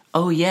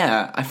 Oh,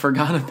 yeah. I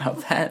forgot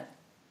about that.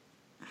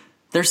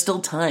 There's still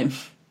time.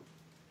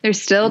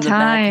 There's still in the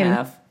time. Back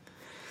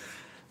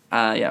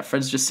half. Yeah,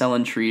 Fred's just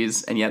selling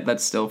trees, and yet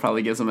that still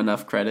probably gives him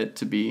enough credit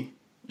to be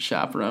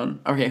chaperone.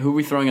 Okay, who are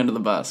we throwing under the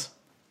bus?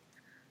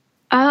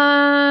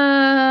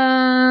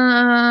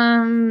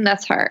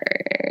 That's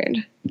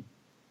hard.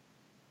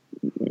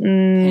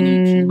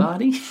 Penny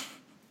Peabody?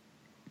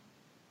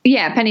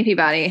 Yeah, Penny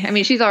Peabody. I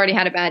mean, she's already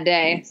had a bad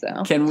day,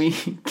 so. Can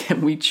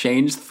we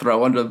change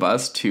throw under the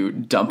bus to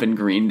dump in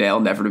Greendale,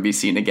 never to be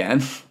seen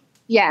again?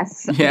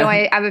 Yes. Yeah. Though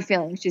I have a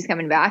feeling she's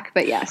coming back,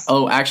 but yes.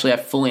 Oh, actually, I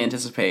fully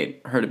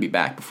anticipate her to be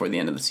back before the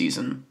end of the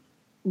season.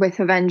 With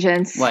a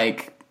vengeance.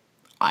 Like,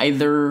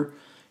 either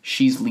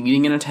she's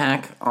leading an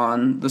attack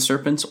on the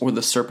serpents, or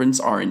the serpents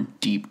are in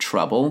deep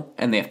trouble,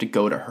 and they have to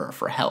go to her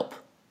for help.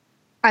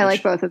 I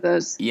like both of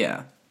those.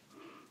 Yeah.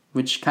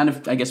 Which kind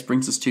of, I guess,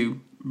 brings us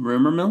to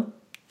Rumor Mill.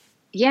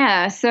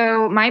 Yeah,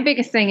 so my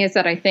biggest thing is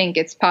that I think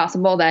it's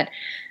possible that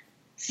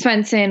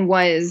Svensson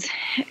was,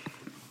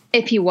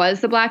 if he was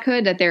the Black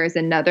Hood, that there is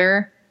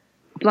another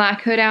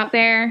Black Hood out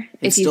there.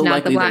 It's if he's still not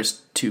likely the Black.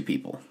 There's 2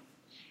 people.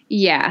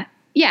 Yeah.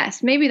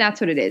 Yes, maybe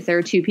that's what it is. There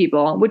are 2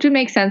 people, which would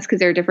make sense because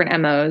they're different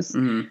MOs.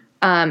 Mm-hmm.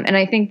 And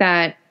I think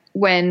that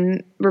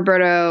when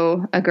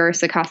Roberto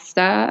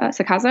Aguirre-Sacasa,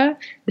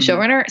 the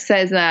showrunner,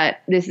 says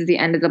that this is the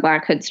end of the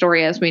Black Hood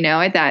story as we know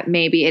it, that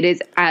maybe it is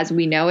as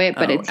we know it,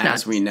 but it's not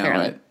as we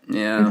know it.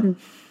 Yeah. Mm-hmm.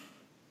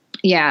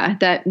 Yeah,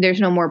 that there's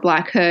no more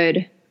Black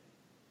Hood,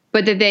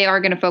 but that they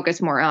are going to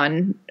focus more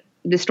on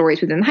the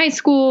stories within high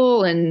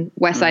school and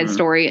West Side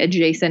Story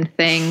adjacent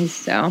things.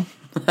 So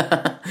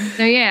yeah.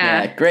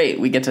 Yeah, great.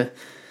 We get to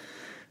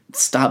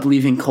stop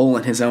leaving Cole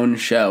in his own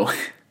show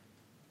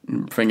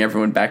and bring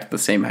everyone back to the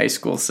same high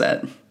school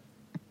set.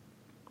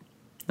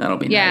 That'll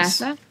be nice.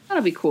 Yeah,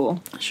 that'll be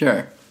cool.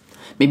 Sure.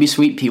 Maybe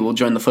Sweet Pea will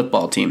join the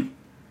football team.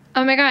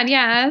 Oh my God,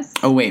 yes.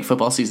 Oh wait,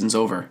 football season's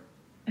over.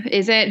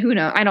 Is it? Who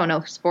knows? I don't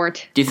know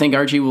sport. Do you think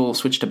Archie will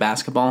switch to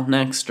basketball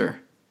next, or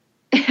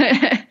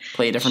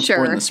play a different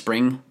sport in the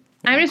spring?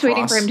 I'm just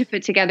waiting for him to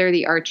put together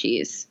the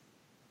Archies.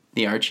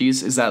 The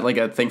Archies? Is that like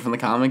a thing from the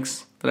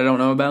comics that I don't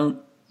know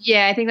about?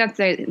 Yeah, I think that's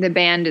the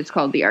band. It's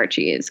called the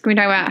Archies. Can we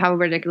talk about how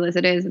ridiculous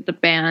it is? It's a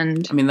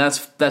band. I mean,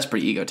 that's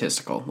pretty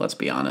egotistical. Let's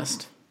be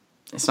honest.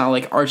 It's not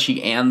like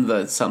Archie and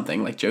the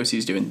something like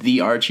Josie's doing.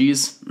 The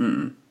Archies?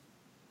 I'm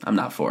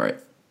not for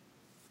it.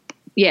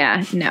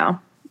 Yeah, no.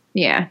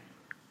 Yeah.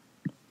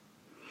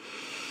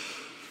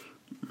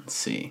 Let's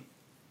see.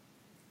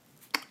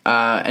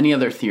 Any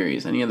other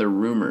theories? Any other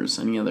rumors?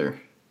 Any other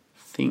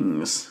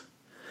things?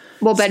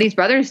 Well, Betty's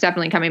brother is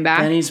definitely coming back.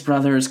 Betty's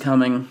brother is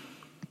coming.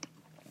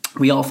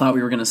 We all thought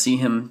we were going to see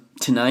him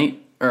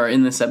tonight, or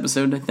in this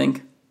episode, I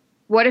think.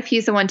 What if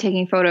he's the one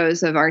taking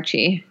photos of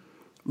Archie?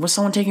 Was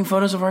someone taking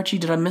photos of Archie?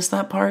 Did I miss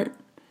that part?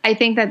 I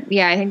think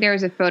there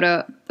was a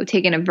photo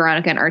taken of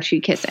Veronica and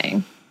Archie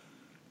kissing.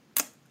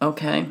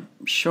 Okay,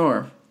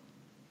 sure.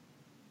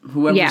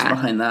 Whoever's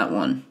behind that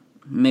one.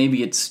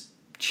 Maybe it's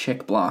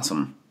Chick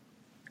Blossom.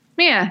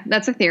 Yeah,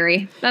 that's a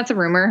theory. That's a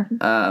rumor.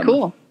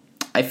 Cool.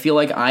 I feel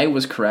like I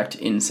was correct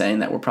in saying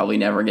that we're probably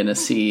never going to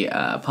see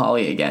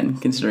Polly again,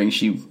 considering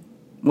she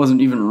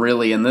wasn't even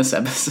really in this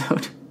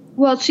episode.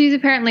 Well, she's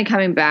apparently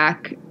coming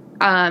back.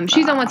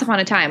 She's on Once Upon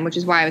a Time, which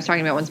is why I was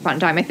talking about Once Upon a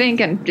Time, I think,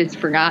 and just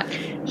forgot.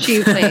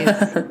 She plays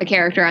a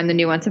character on the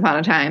new Once Upon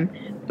a Time.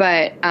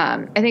 But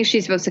I think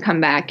she's supposed to come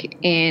back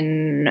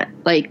in,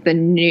 like, the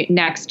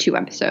next 2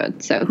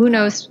 episodes. So who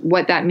knows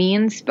what that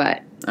means,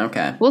 but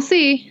okay, we'll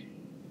see.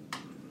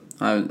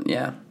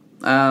 Yeah.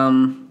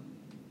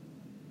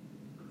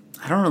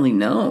 I don't really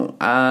know.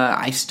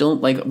 I still,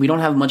 we don't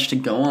have much to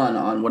go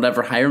on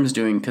whatever Hiram's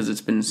doing because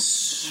it's been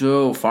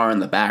so far in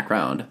the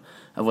background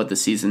of what the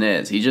season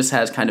is. He just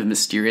has kind of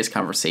mysterious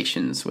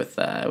conversations with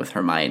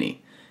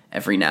Hermione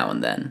every now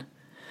and then.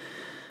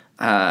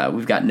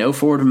 We've got no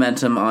forward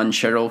momentum on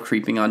Cheryl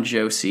creeping on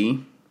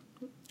Josie.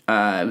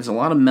 It was a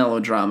lot of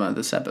melodrama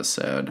this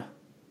episode.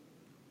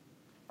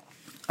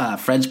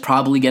 Fred's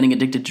probably getting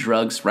addicted to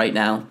drugs right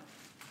now.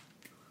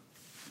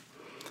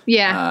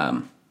 Yeah.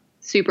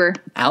 Super.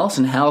 Alice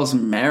and Hal's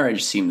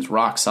marriage seems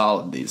rock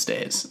solid these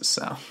days,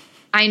 so.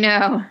 I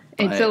know.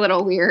 It's a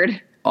little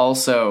weird.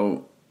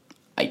 Also,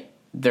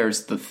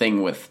 there's the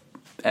thing with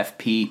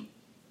FP,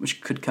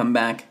 which could come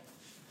back.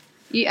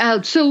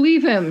 Yeah, so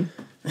leave him.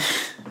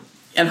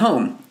 At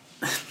home.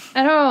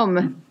 At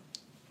home.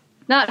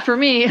 Not for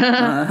me.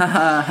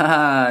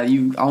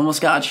 You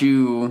almost got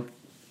you.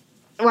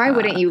 Why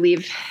wouldn't you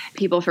leave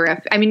people for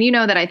FP? I mean, you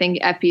know that I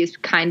think FP is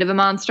kind of a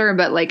monster,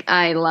 but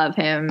I love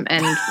him,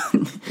 and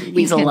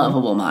he's a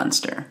lovable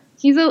monster.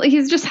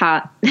 He's just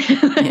hot.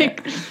 I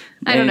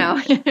don't know.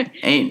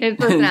 His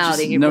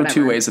personality. No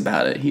two ways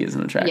about it. He is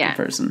an attractive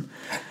person.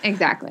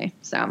 Exactly.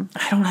 So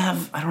I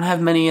don't have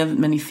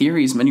many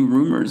theories, many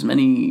rumors,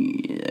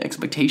 many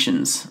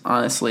expectations.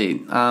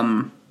 Honestly.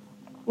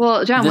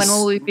 Well, John, when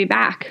will we be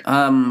back?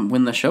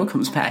 When the show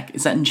comes back.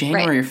 Is that in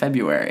January or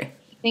February?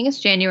 I think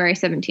it's January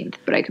 17th,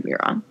 but I could be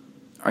wrong.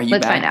 Are you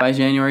back by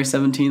January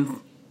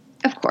 17th?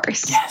 Of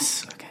course.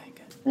 Yes. Okay,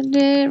 good. When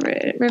did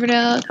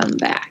Riverdale come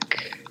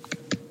back?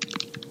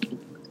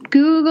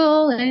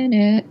 Googling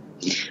it.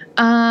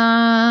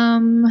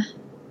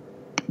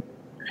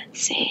 Let's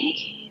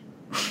see.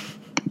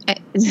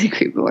 It's a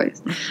creepy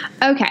voice.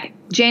 Okay.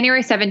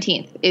 January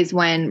 17th is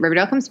when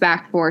Riverdale comes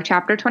back for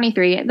Chapter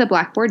 23, The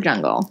Blackboard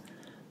Jungle.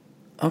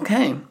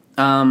 Okay.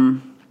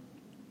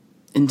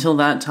 Until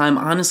that time,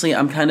 honestly,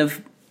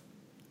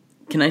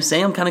 can I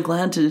say I'm kind of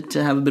glad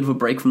to have a bit of a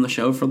break from the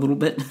show for a little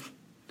bit?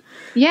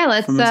 Yeah,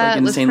 let's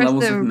insane press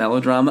levels of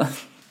melodrama.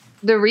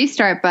 The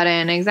restart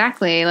button,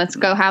 exactly. Let's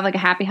go have a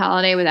happy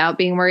holiday without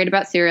being worried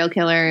about serial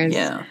killers.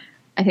 Yeah.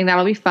 I think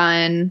that'll be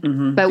fun.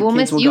 Mm-hmm. But we'll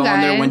miss you guys. Will go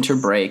on their winter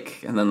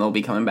break, and then they'll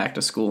be coming back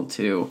to school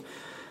too.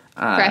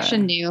 Fresh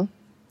and new.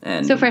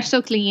 And so fresh,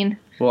 so clean.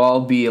 We'll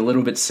all be a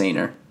little bit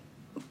saner.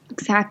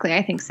 Exactly,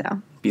 I think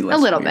so. Be less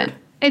a little weird. bit.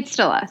 It's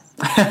still us.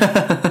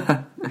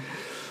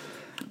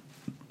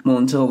 Well,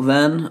 until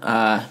then,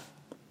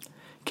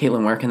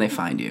 Kaitlin, where can they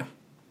find you?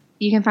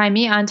 You can find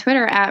me on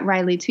Twitter at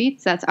Riley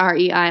Tweets. That's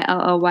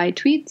REILLY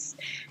Tweets.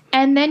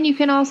 And then you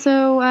can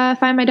also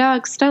find my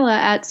dog Stella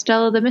at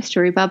Stella the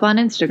Mystery Bub on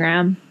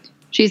Instagram.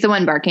 She's the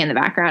one barking in the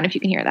background, if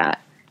you can hear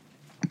that.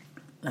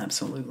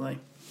 Absolutely.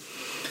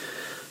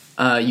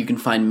 You can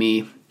find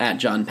me at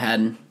John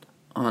Padden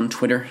on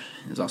Twitter.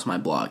 There's also my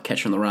blog,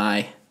 Catcher in the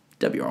Rye,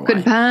 WRY.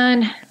 Good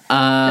pun.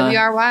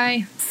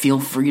 WRY. Feel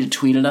free to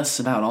tweet at us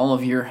about all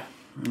of your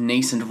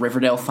nascent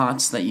Riverdale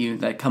thoughts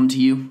that come to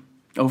you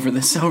over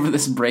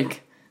this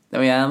break that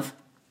we have.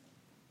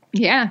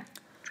 Yeah.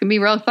 It's going to be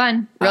real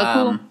fun. Real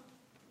cool.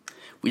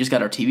 We just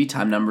got our TV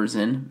time numbers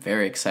in.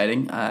 Very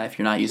exciting. If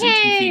you're not using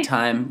TV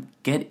time,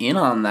 get in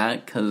on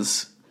that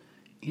because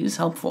it is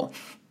helpful.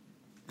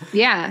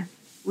 Yeah.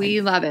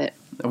 We love it.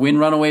 When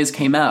Runaways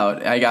came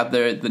out, I got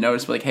the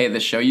notice hey,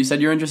 this show you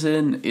said you're interested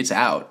in, it's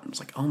out. I was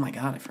like, oh my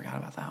God, I forgot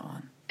about that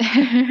one.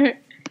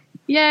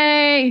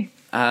 Yay!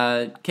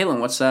 Kaitlin,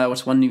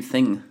 what's one new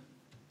thing?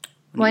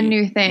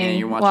 New thing. Yeah,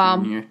 you're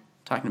watching and you're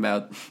talking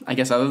about, I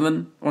guess, other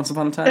than Once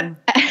Upon a Time?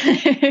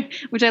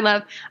 Which I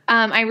love.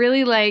 I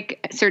really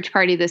like Search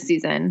Party this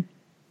season.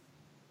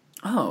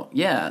 Oh,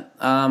 yeah.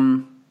 I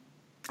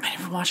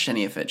never watched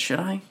any of it. Should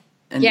I?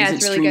 And yeah, is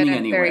it's it really streaming good.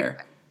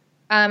 anywhere?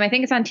 I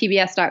think it's on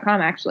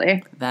TBS.com,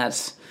 actually.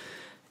 That's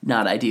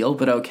not ideal,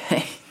 but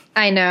okay.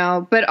 I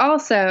know. But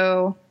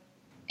also,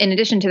 in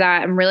addition to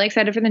that, I'm really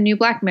excited for the new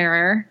Black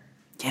Mirror.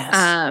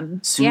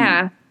 Yes. Soon.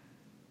 Yeah.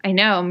 I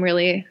know.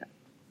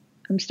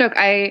 I'm stoked.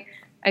 I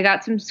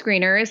got some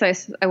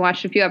screeners. I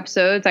watched a few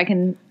episodes. I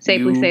can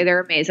safely say they're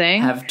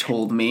amazing. Have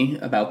told me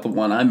about the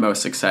one I'm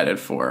most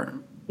excited for.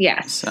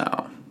 Yes.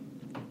 So.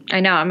 I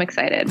know. I'm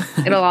excited.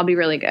 It'll all be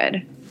really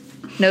good.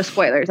 No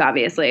spoilers,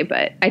 obviously,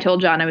 but I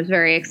told John I was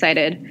very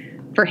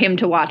excited for him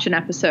to watch an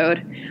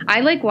episode.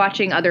 I like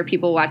watching other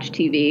people watch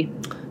TV.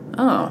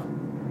 Oh.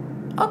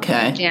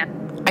 Okay. Yeah.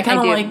 I kind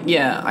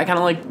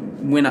of like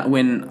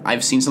when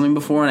I've seen something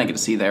before and I get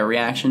to see their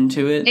reaction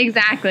to it.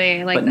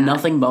 Exactly. But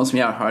nothing bums me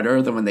out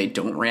harder than when they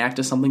don't react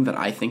to something that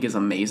I think is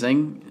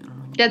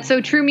amazing. That's so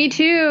true. Me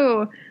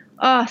too.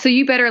 Oh, so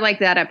you better like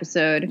that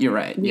episode. You're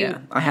right. Yeah.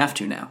 I have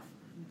to now.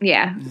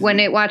 Yeah. When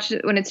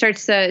it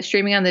starts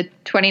streaming on the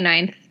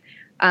 29th,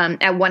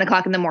 at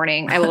 1:00 in the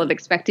morning, I will have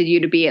expected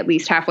you to be at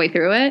least halfway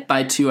through it.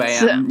 By 2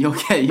 a.m., you'll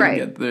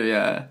get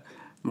the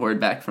word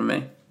back from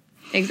me.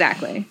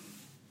 Exactly.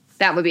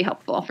 That would be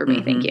helpful for me.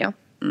 Mm-hmm. Thank you.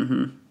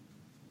 Mm-hmm.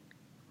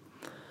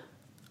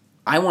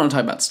 I want to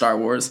talk about Star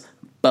Wars,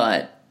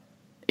 but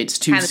it's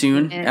too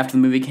soon after the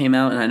movie came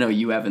out, and I know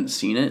you haven't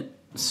seen it.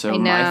 So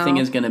my thing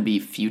is going to be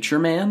Future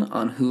Man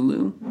on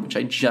Hulu, which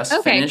I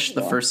just finished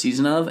the first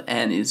season of,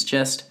 and is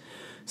just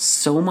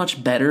so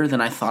much better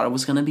than I thought it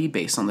was going to be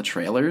based on the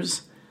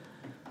trailers.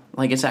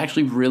 Like, it's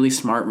actually really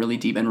smart, really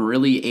deep, and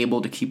really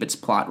able to keep its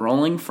plot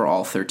rolling for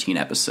all 13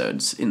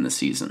 episodes in the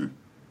season.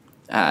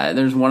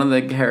 There's one of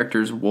the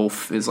characters,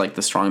 Wolf, is like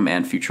the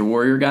strongman future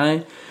warrior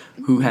guy,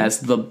 who has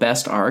the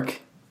best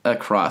arc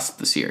across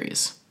the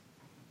series.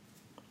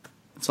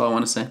 That's all I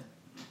want to say. Well,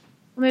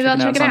 maybe I'll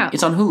check it out.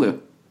 It's on Hulu.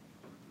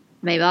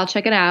 Maybe I'll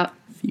check it out.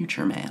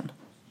 Future Man.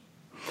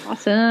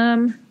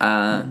 Awesome.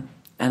 And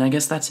I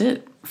guess that's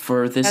it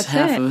for this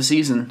of a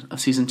season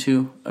of season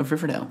 2 of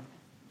Riverdale.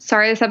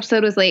 Sorry this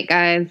episode was late,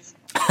 guys.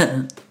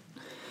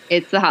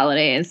 It's the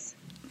holidays.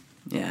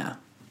 Yeah.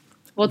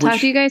 We'll talk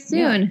to you guys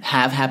soon. Yeah.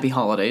 Have happy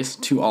holidays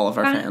to all of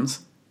our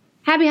fans.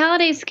 Happy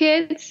holidays,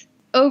 kids.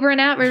 Over and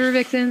out, River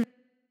Vixen.